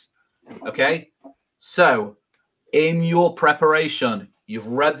strengths? Okay. So in your preparation, you've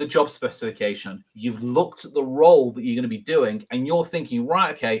read the job specification, you've looked at the role that you're going to be doing, and you're thinking,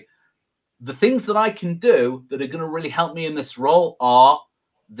 right, okay, the things that I can do that are going to really help me in this role are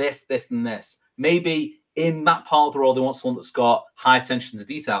this, this, and this. Maybe in that part of the role, they want someone that's got high attention to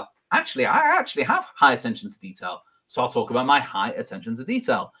detail. Actually, I actually have high attention to detail. So I'll talk about my high attention to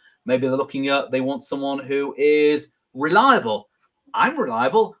detail. Maybe they're looking at, they want someone who is reliable. I'm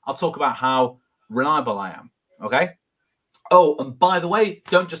reliable. I'll talk about how reliable I am. Okay. Oh, and by the way,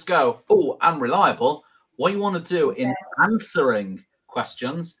 don't just go, oh, I'm reliable. What you want to do in answering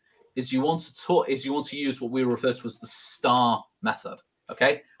questions is you want to use what we refer to as the STAR method.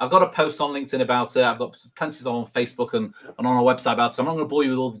 Okay. I've got a post on LinkedIn about it. I've got plenty on Facebook and on our website about it. So I'm not going to bore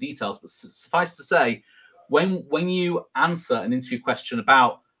you with all the details, but suffice to say, when you answer an interview question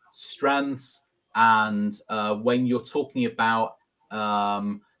about strengths and when you're talking about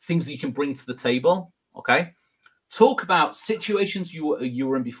things that you can bring to the table, okay, talk about situations you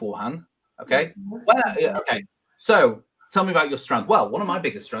were in beforehand. Okay. Okay. So tell me about your strength. Well, one of my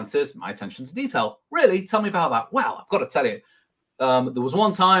biggest strengths is my attention to detail. Really? Tell me about that. Well, I've got to tell you, there was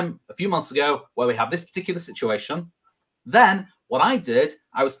one time a few months ago where we had this particular situation. Then what I did,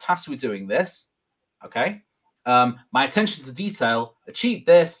 I was tasked with doing this. Okay. My attention to detail achieved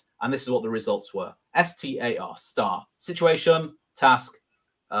this, and this is what the results were. STAR, STAR, situation, task,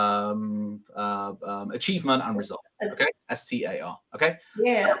 achievement, and result. Okay. STAR. Okay.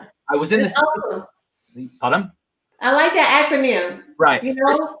 Yeah. So I was in this. Awesome. Pardon? I like that acronym. Right. You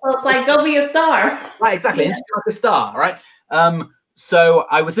know, so it's like go be a star. Right. Exactly. Yeah. Like a star. Right. So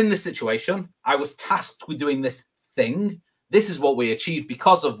I was in this situation. I was tasked with doing this thing. This is what we achieved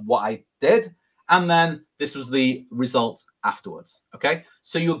because of what I did. And then this was the result afterwards. Okay.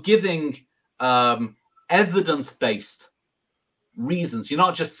 So you're giving evidence-based reasons. You're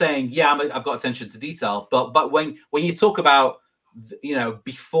not just saying, yeah, I've got attention to detail, but when you talk about, you know,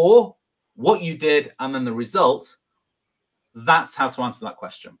 before what you did and then the result, that's how to answer that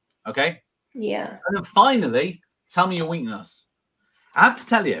question. Okay. Yeah. And then finally, tell me your weakness. I have to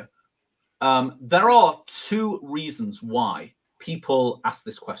tell you, there are two reasons why people ask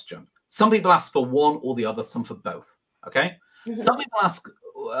this question. Some people ask for one or the other, some for both. Okay. Mm-hmm. Some people ask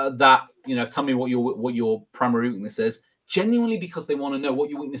that, you know, tell me what your primary weakness is, genuinely because they want to know what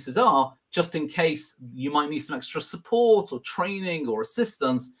your weaknesses are, just in case you might need some extra support or training or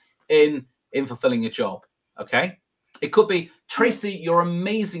assistance in fulfilling a job. Okay. It could be, Tracy, you're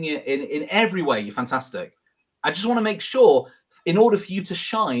amazing in every way. You're fantastic. I just want to make sure, in order for you to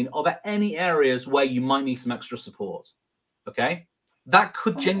shine, are there any areas where you might need some extra support? Okay. That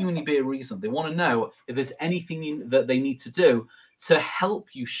could genuinely be a reason. They want to know if there's anything that they need to do to help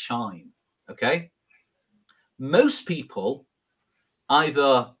you shine. Okay. Most people,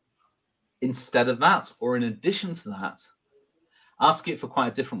 either instead of that or in addition to that, ask it for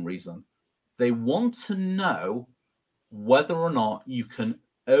quite a different reason. They want to know whether or not you can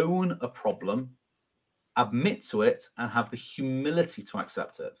own a problem, admit to it, and have the humility to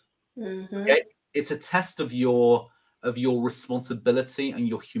accept it. Mm-hmm. Okay? It's a test of your responsibility and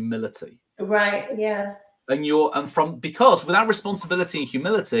your humility. Right. Yeah. Because without responsibility and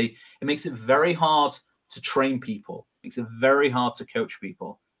humility, it makes it very hard to train people. It makes it very hard to coach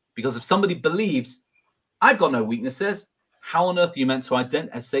people. Because if somebody believes, I've got no weaknesses, how on earth are you meant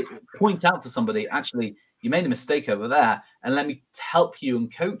to point out to somebody, actually, you made a mistake over there, and let me help you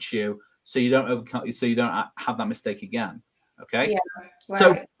and coach you so you don't have that mistake again. Okay. Yeah, right.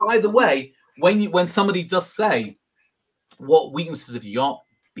 So by the way, when somebody does say, what weaknesses have you got?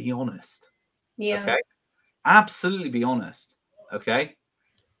 Be honest. Yeah. Okay. Absolutely be honest. Okay.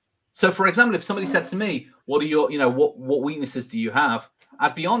 So for example, if somebody said to me, what are your, what weaknesses do you have?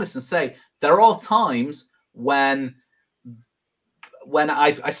 I'd be honest and say, there are times when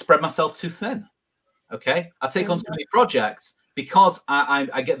I spread myself too thin. Okay. I take on too many projects because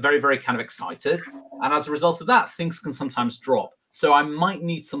I get very, very kind of excited. And as a result of that, things can sometimes drop. So I might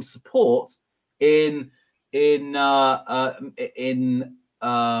need some support in in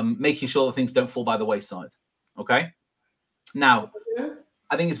making sure that things don't fall by the wayside. Okay. Now,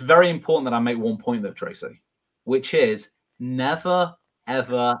 I think it's very important that I make one point though, Tracy, which is never,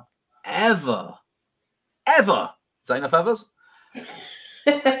 ever, ever, ever. Is that enough evers?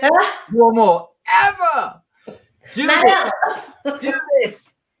 One more. Ever do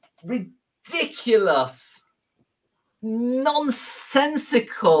this ridiculous,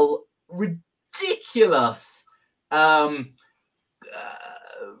 nonsensical, ridiculous where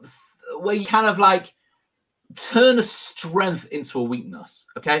you kind of like turn a strength into a weakness.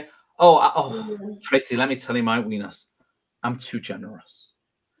 Okay. Tracy, let me tell you my weakness. I'm too generous.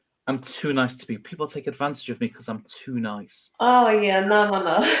 I'm too nice to people. People take advantage of me because I'm too nice. Oh yeah,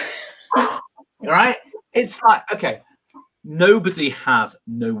 no. All right. It's like, okay, nobody has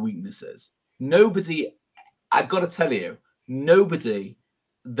no weaknesses. Nobody, I've got to tell you, nobody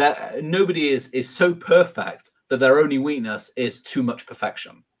is so perfect that their only weakness is too much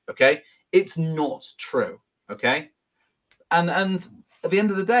perfection. Okay. It's not true. Okay. And at the end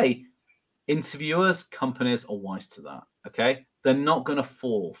of the day, interviewers, companies are wise to that. Okay. They're not going to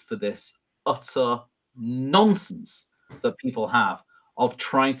fall for this utter nonsense that people have of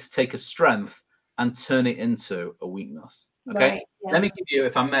trying to take a strength and turn it into a weakness. Okay. Right, yeah. Let me give you,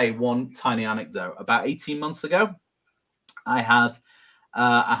 if I may, one tiny anecdote. About 18 months ago, there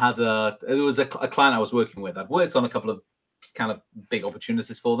was a client I was working with. I'd worked on a couple of kind of big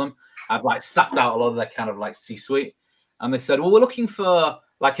opportunities for them. I'd like staffed out a lot of their kind of like C-suite, and they said, well, we're looking for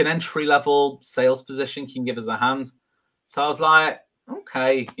like an entry-level sales position. Can you give us a hand? So I was like,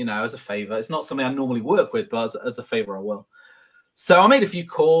 okay, you know, as a favor. It's not something I normally work with, but as a favor, I will. So I made a few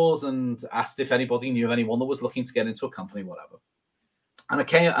calls and asked if anybody knew of anyone that was looking to get into a company, whatever. And I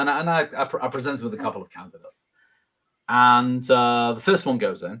came and I presented with a couple of candidates. And the first one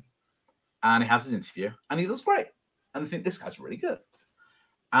goes in and he has his interview and he does great. And they think this guy's really good.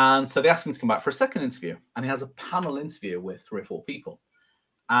 And so they ask him to come back for a second interview. And he has a panel interview with 3 or 4 people.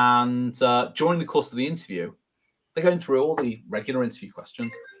 And during the course of the interview, they're going through all the regular interview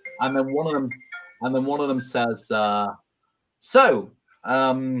questions. And then one of them says, so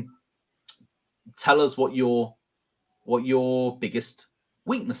tell us what your biggest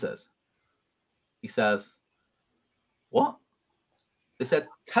weakness is. He says, what? They said,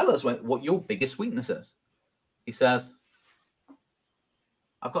 tell us what your biggest weakness is. He says,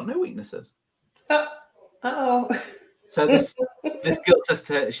 I've got no weaknesses. Uh-oh. So this girl says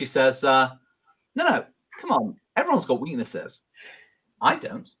to her, she says, no, come on. Everyone's got weaknesses. I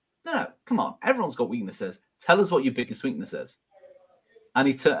don't. No, come on. Everyone's got weaknesses. Tell us what your biggest weakness is. And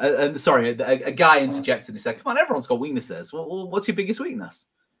a guy interjected. He said, come on, everyone's got weaknesses. Well, what's your biggest weakness?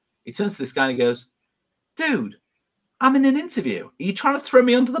 He turns to this guy and he goes, dude, I'm in an interview. Are you trying to throw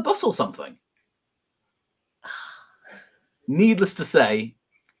me under the bus or something? Needless to say,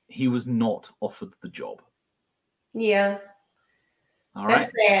 he was not offered the job. Yeah. All right.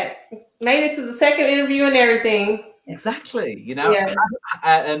 That's sad. Made it to the second interview and everything. Exactly. You know, yeah.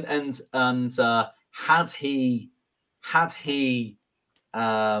 and had he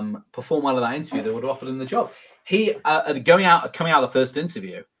performed well at that interview, they would have offered him the job. He coming out of the first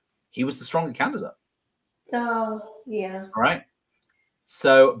interview, he was the stronger candidate. Oh, yeah. All right.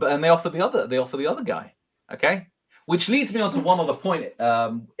 So, and they offer the other guy. Okay. Which leads me on to one other point,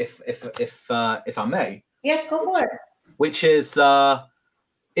 if I may. Yeah, go for it. Which is,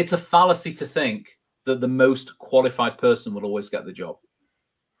 it's a fallacy to think that the most qualified person will always get the job.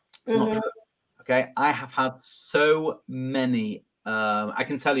 It's not true. Okay, I have had so many. I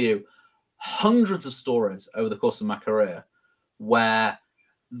can tell you hundreds of stories over the course of my career where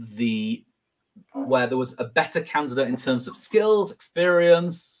there was a better candidate in terms of skills,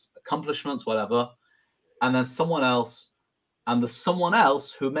 experience, accomplishments, whatever. And then someone else, and the someone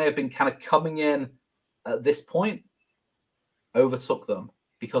else who may have been kind of coming in at this point overtook them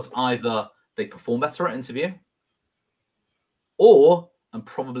because either they performed better at interview and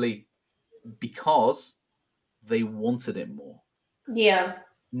probably because they wanted it more. Yeah.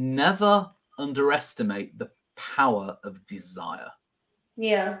 Never underestimate the power of desire.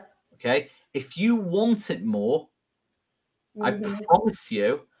 Yeah. Okay. If you want it more, I promise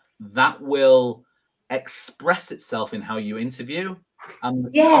you that will express itself in how you interview, and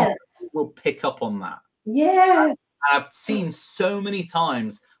the company will pick up on that. Yes. I've seen so many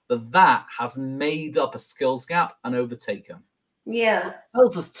times that has made up a skills gap and overtaken. Yeah. It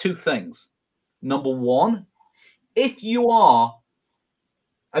tells us 2 things. Number one, if you are,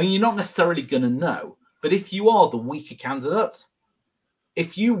 you're not necessarily going to know, but if you are the weaker candidate,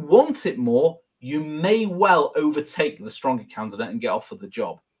 if you want it more, you may well overtake the stronger candidate and get offered the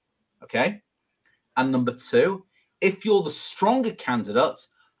job. Okay. And number two, if you're the stronger candidate,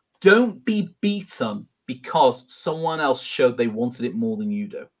 don't be beaten because someone else showed they wanted it more than you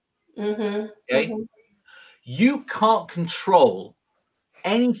do. Okay? You can't control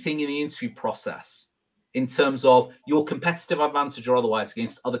anything in the interview process in terms of your competitive advantage or otherwise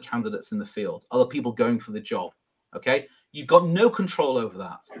against other candidates in the field, other people going for the job. Okay? You've got no control over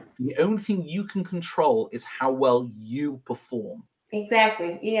that. The only thing you can control is how well you perform.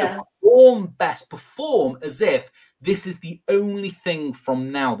 Exactly. Yeah. So perform best. Perform as if this is the only thing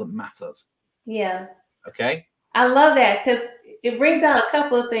from now that matters. Yeah. Okay. I love that because it brings out a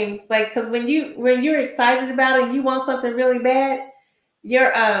couple of things. Like, because when you're excited about it, and you want something really bad,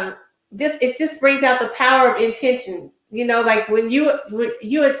 you're it just brings out the power of intention. You know, like when you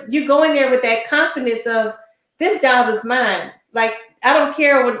go in there with that confidence of this job is mine. Like, I don't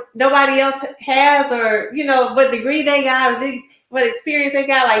care what nobody else has, or what degree they got, or what experience they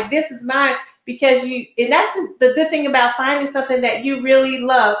got. Like, this is mine because and that's the good thing about finding something that you really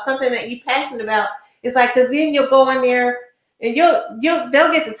love, something that you're passionate about. It's like, because then you'll go in there and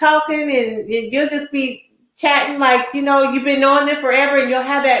they'll get to talking and you'll just be chatting like, you've been knowing them forever, and you'll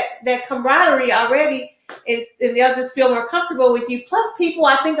have that camaraderie already, and they'll just feel more comfortable with you. Plus, people,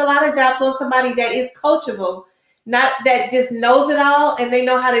 I think a lot of jobs want somebody that is coachable, not that just knows it all and they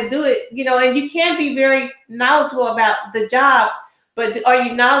know how to do it, and you can be very knowledgeable about the job, but are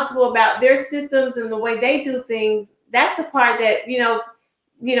you knowledgeable about their systems and the way they do things? That's the part that,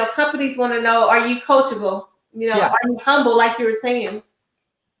 companies want to know. Are you coachable? Are you humble, like you were saying?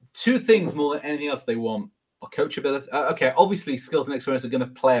 Two things more than anything else they want are coachability. Okay, obviously skills and experience are going to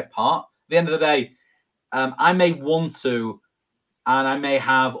play a part. At the end of the day, I may want to, and I may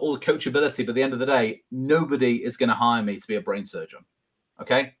have all the coachability, but at the end of the day, nobody is going to hire me to be a brain surgeon.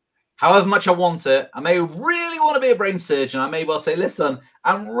 Okay? However much I want it, I may really want to be a brain surgeon. I may well say, listen,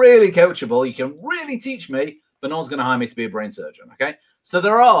 I'm really coachable. You can really teach me, but no one's going to hire me to be a brain surgeon. Okay? So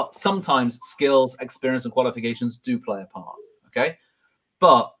there are sometimes skills, experience, and qualifications do play a part. Okay?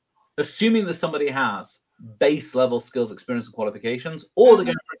 But assuming that somebody has base level skills, experience, and qualifications, or they're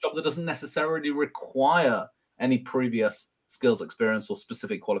going for a job that doesn't necessarily require any previous skills, experience, or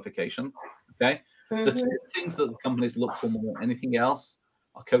specific qualifications. Okay. The two things that the companies look for more than anything else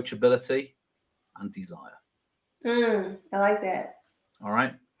are coachability and desire. I like that. All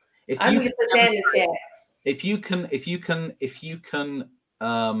right. If you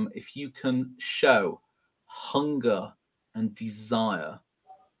can show hunger and desire,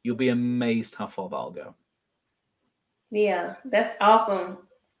 you'll be amazed how far that'll go. Yeah, that's awesome.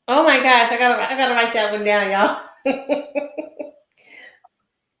 Oh my gosh, I gotta write that one down, y'all.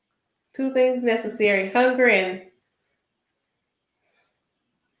 Two things necessary: hunger and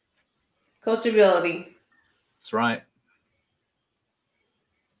coachability. That's right.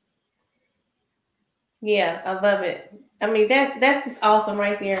 Yeah, I love it. I mean, that's just awesome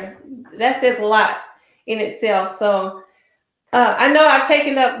right there. That says a lot in itself. So I know I've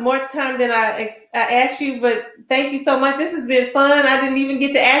taken up more time than I asked you, but thank you so much. This has been fun. I didn't even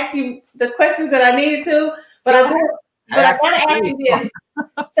get to ask you the questions that I needed to, but I got to ask you this.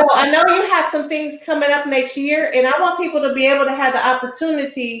 So I know you have some things coming up next year, and I want people to be able to have the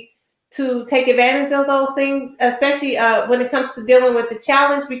opportunity to take advantage of those things, especially when it comes to dealing with the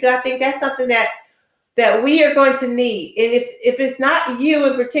challenge, because I think that's something that we are going to need. And if it's not you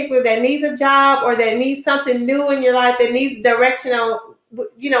in particular that needs a job or that needs something new in your life, that needs direction on,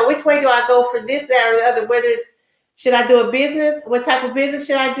 which way do I go for this, that, or the other, whether it's, should I do a business? What type of business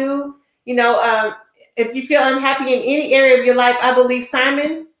should I do? If you feel unhappy in any area of your life, I believe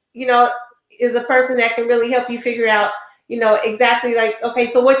Simon, is a person that can really help you figure out, exactly like, okay,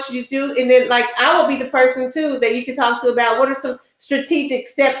 so what should you do? And then like, I will be the person too, that you can talk to about what are some strategic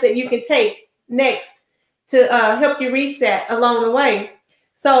steps that you can take next to help you reach that along the way.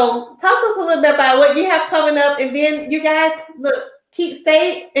 So talk to us a little bit about what you have coming up, and then you guys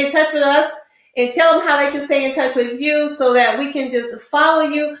stay in touch with us and tell them how they can stay in touch with you so that we can just follow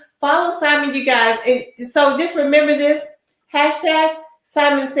you, follow Simon, you guys. And so just remember this, hashtag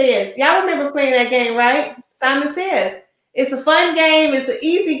Simon Says. Y'all remember playing that game, right? Simon Says. It's a fun game. It's an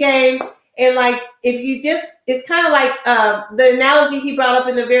easy game. And like, it's kind of like the analogy he brought up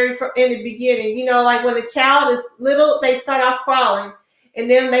in the beginning, like when a child is little, they start off crawling, and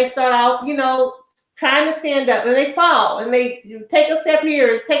then they start off, trying to stand up, and they fall, and they take a step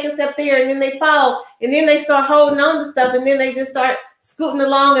here, take a step there, and then they fall, and then they start holding on to stuff, and then they just start scooting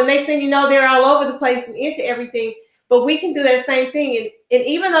along, and next thing you know, they're all over the place and into everything. But we can do that same thing. And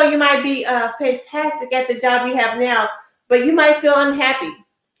even though you might be fantastic at the job you have now, but you might feel unhappy.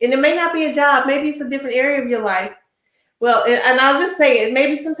 And it may not be a job. Maybe it's a different area of your life. Well, and I'll just say it.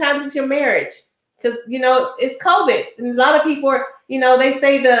 Maybe sometimes it's your marriage. because, you know, it's COVID. And a lot of people are, you know, they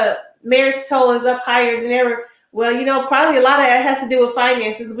say the marriage toll is up higher than ever. Well, you know, probably a lot of that has to do with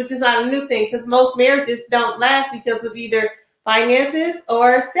finances, which is not a new thing, because most marriages don't last because of either finances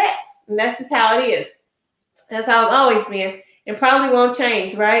or sex. And that's just how it is. That's how it's always been, and probably won't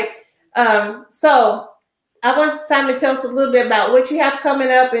change, right? So I want Simon to tell us a little bit about what you have coming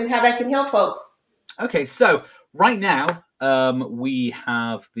up and how that can help folks. Okay, so right now we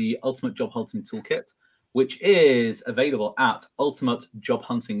have the Ultimate Job Hunting Toolkit, which is available at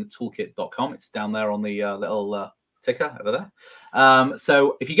ultimatejobhuntingtoolkit.com. It's down there on the little ticker over there.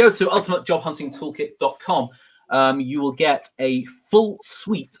 So if you go to ultimatejobhuntingtoolkit.com, you will get a full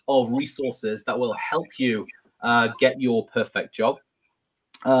suite of resources that will help you get your perfect job.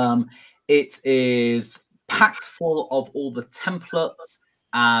 It is packed full of all the templates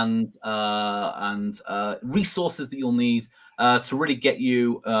and resources that you'll need to really get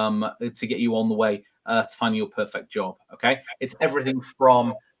you on the way to finding your perfect job. Okay, it's everything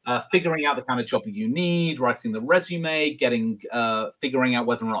from figuring out the kind of job that you need, writing the resume, figuring out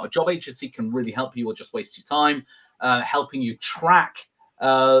whether or not a job agency can really help you or just waste your time, helping you track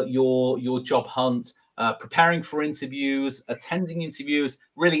your job hunt, preparing for interviews, attending interviews,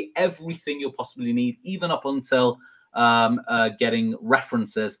 really everything you'll possibly need, even up until getting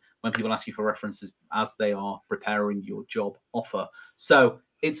references when people ask you for references as they are preparing your job offer. So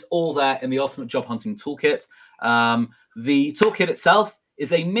it's all there in the Ultimate Job Hunting Toolkit. The toolkit itself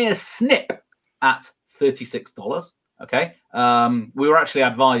is a mere snip at $36. Okay. We were actually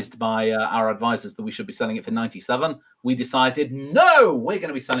advised by our advisors that we should be selling it for $97. We decided, no, we're going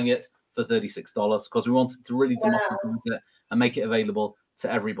to be selling it for $36 because we wanted to really democratize it and make it available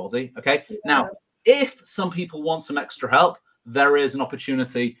to everybody. Okay. Yeah. Now, if some people want some extra help, there is an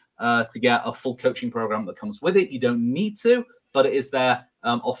opportunity to get a full coaching program that comes with it. You don't need to, but it is there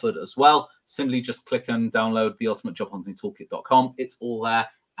offered as well. Simply just click and download the ultimatejobhuntingtoolkit.com. It's all there,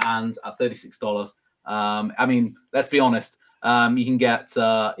 and at $36. I mean, let's be honest. You can get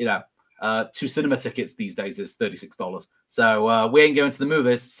 2 cinema tickets these days is $36. So we ain't going to the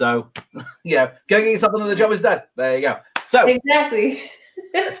movies. So go get yourself another job instead. There you go. So exactly.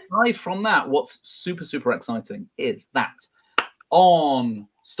 Aside from that, what's super, super exciting is that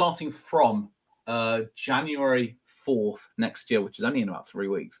starting from January 4th next year, which is only in about 3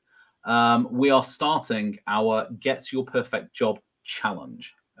 weeks, we are starting our Get Your Perfect Job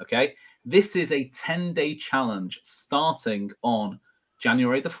Challenge. Okay. This is a 10-day challenge starting on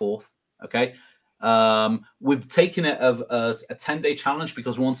January the 4th. Okay. We've taken it as a 10-day challenge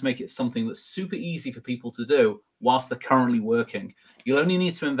because we want to make it something that's super easy for people to do whilst they're currently working. You'll only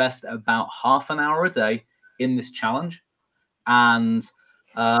need to invest about half an hour a day in this challenge. And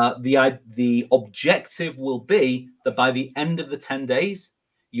the objective will be that by the end of the 10 days,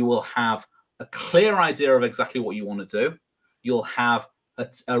 you will have a clear idea of exactly what you want to do. You'll have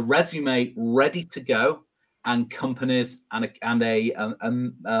a resume ready to go, and companies and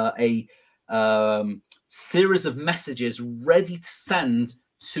a series of messages ready to send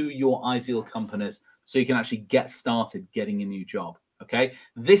to your ideal companies, so you can actually get started getting a new job. Okay,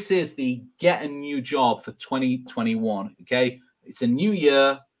 this is the Get a New Job for 2021. Okay, it's a new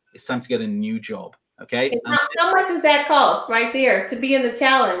year. It's time to get a new job. Okay, how much does that cost right there to be in the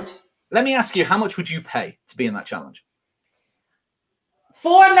challenge? Let me ask you, how much would you pay to be in that challenge?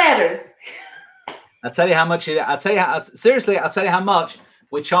 4 letters. I'll tell you how much. Seriously, I'll tell you how much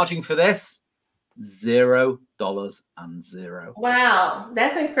we're charging for this. $0 and 0. Wow,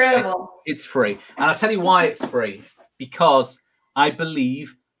 that's incredible. It's free, and I'll tell you why it's free. Because I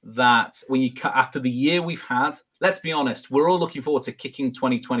believe that when you cut after the year we've had, let's be honest, we're all looking forward to kicking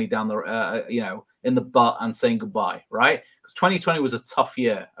 2020 down the in the butt and saying goodbye, right? Because 2020 was a tough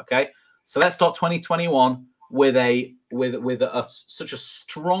year. Okay, so let's start 2021 with such a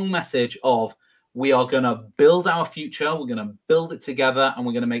strong message of, we are going to build our future. We're going to build it together, and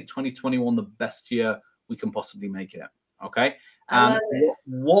we're going to make 2021 the best year we can possibly make it. Okay. And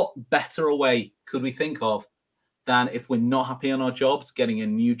what better a way could we think of than, if we're not happy in our jobs, getting a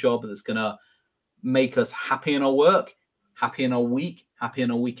new job that's going to make us happy in our work, happy in our week, happy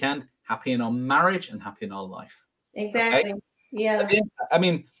in our weekend, happy in our marriage, and happy in our life. Exactly. Okay? Yeah. I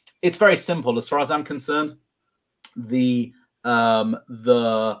mean, it's very simple as far as I'm concerned. The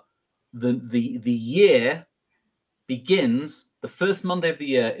year begins, the first Monday of the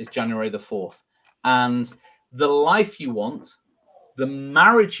year is January the 4th. And the life you want, the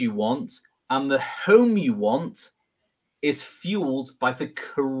marriage you want, and the home you want is fueled by the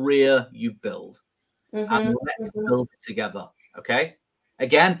career you build. And let's build it together. Okay.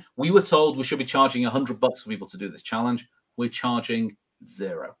 Again, we were told we should be charging $100 for people to do this challenge. We're charging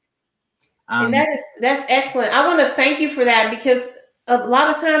 $0. And that's excellent. I want to thank you for that, because a lot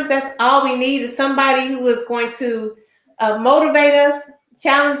of times that's all we need is somebody who is going to motivate us,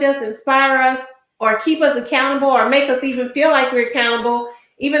 challenge us, inspire us, or keep us accountable, or make us even feel like we're accountable.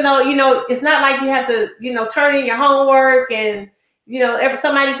 Even though, it's not like you have to, turn in your homework and,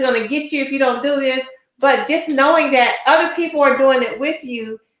 somebody's going to get you if you don't do this. But just knowing that other people are doing it with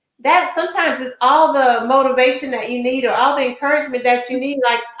you, that sometimes is all the motivation that you need, or all the encouragement that you need.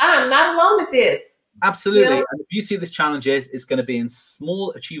 Like, I'm not alone at this. Absolutely. And the beauty of this challenge is it's going to be in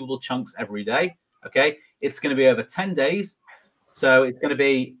small, achievable chunks every day. Okay. It's going to be over 10 days. So it's going to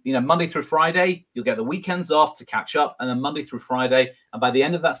be, Monday through Friday. You'll get the weekends off to catch up, and then Monday through Friday. And by the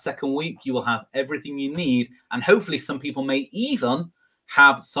end of that second week, you will have everything you need. And hopefully some people may even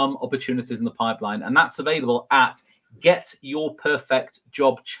have some opportunities in the pipeline. And that's available at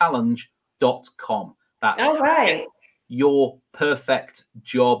getyourperfectjobchallenge.com. That's all right.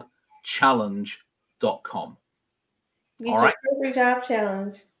 Yourperfectjobchallenge.com. All right. Perfect job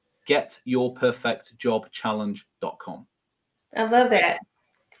challenge. Getyourperfectjobchallenge.com. I love that.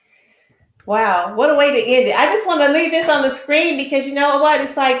 Wow, what a way to end it. I just want to leave this on the screen, because you know what?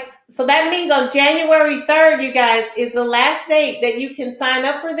 It's like, so that means on January 3rd, you guys, is the last date that you can sign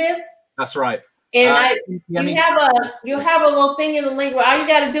up for this. That's right. And you have a little thing in the link where all you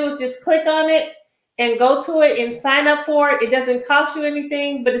got to do is just click on it and go to it and sign up for it. It doesn't cost you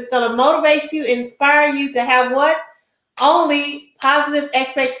anything, but it's going to motivate you, inspire you to have what? Only positive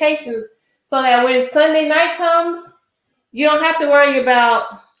expectations, so that when Sunday night comes, you don't have to worry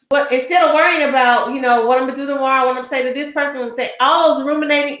about instead of worrying about, what I'm going to do tomorrow, what I'm going to say to this person, and say all those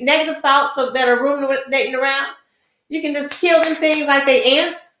ruminating negative thoughts that are ruminating around, you can just kill them things like they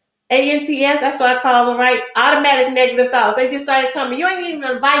ants, A-N-T-S, that's what I call them, right? Automatic negative thoughts. They just started coming. You ain't even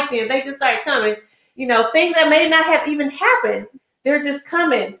invite them. They just started coming. Things that may not have even happened, they're just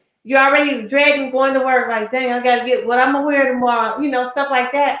coming. You're already dragging going to work, like, dang, I got to get what I'm going to wear tomorrow, stuff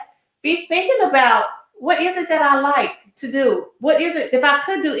like that. Be thinking about, what is it that I like to do? What is it? If I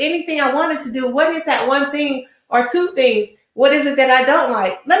could do anything I wanted to do, what is that one thing or two things? What is it that I don't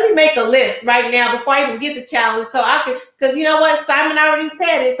like? Let me make a list right now before I even get the challenge, so I can, because you know what? Simon already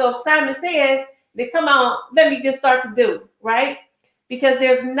said it. So if Simon says, then come on, let me just start to do, right? Because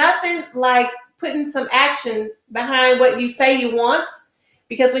there's nothing like putting some action behind what you say you want.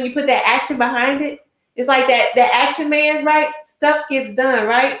 Because when you put that action behind it, it's like that action man, right? Stuff gets done,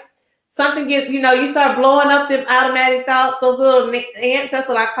 right? Something gets, you start blowing up them automatic thoughts, those little ants, that's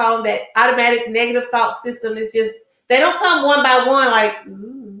what I call them, that automatic negative thought system. Is just, they don't come one by one, like,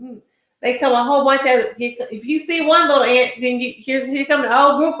 they come a whole bunch of, if you see one little ant, then here comes a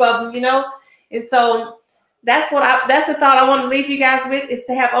whole group of them, And so that's the thought I want to leave you guys with, is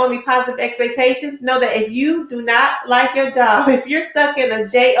to have only positive expectations. Know that if you do not like your job, if you're stuck in a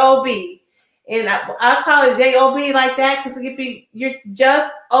job, and I call it job like that because you're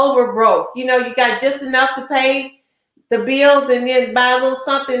just over broke. You got just enough to pay the bills and then buy a little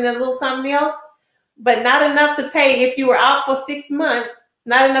something and a little something else, but not enough to pay if you were out for 6 months,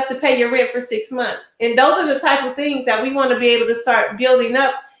 not enough to pay your rent for 6 months. And those are the type of things that we want to be able to start building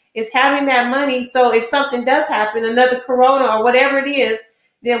up, is having that money. So if something does happen, another corona or whatever it is,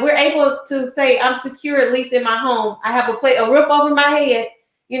 then we're able to say, I'm secure, at least in my home. I have a roof over my head.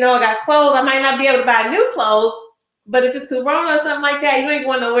 I got clothes. I might not be able to buy new clothes, but if it's corona or something like that, you ain't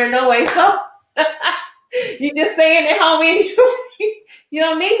going nowhere no way. So you're just staying at home anyway. You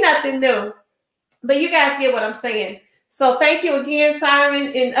don't need nothing new. But you guys get what I'm saying. So thank you again,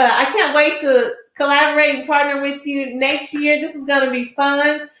 Simon. And I can't wait to collaborate and partner with you next year. This is going to be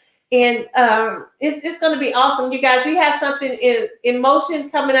fun. And it's going to be awesome. You guys, we have something in motion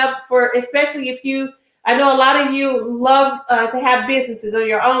coming up especially if I know a lot of you love to have businesses or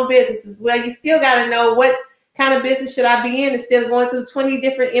your own businesses. Well, you still got to know what kind of business should I be in, instead of going through 20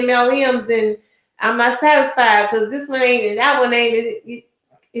 different MLMs and I'm not satisfied because this one ain't and that one ain't.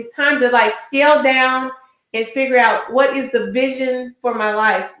 It's time to scale down and figure out, what is the vision for my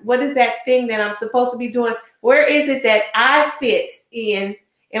life? What is that thing that I'm supposed to be doing? Where is it that I fit in?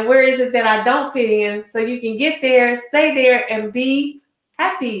 And where is it that I don't fit in? So you can get there, stay there, and be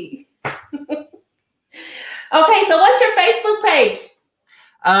happy. Okay, so what's your Facebook page?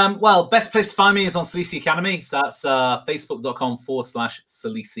 Well, best place to find me is on Salisi Academy. So that's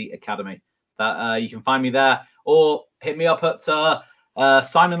facebook.com/Salisi Academy. You can find me there, or hit me up at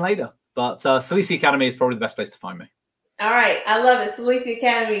Simon later. But Salisi Academy is probably the best place to find me. All right, I love it. Salisi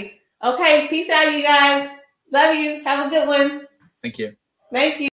Academy. Okay, peace out, you guys. Love you. Have a good one. Thank you. Thank you.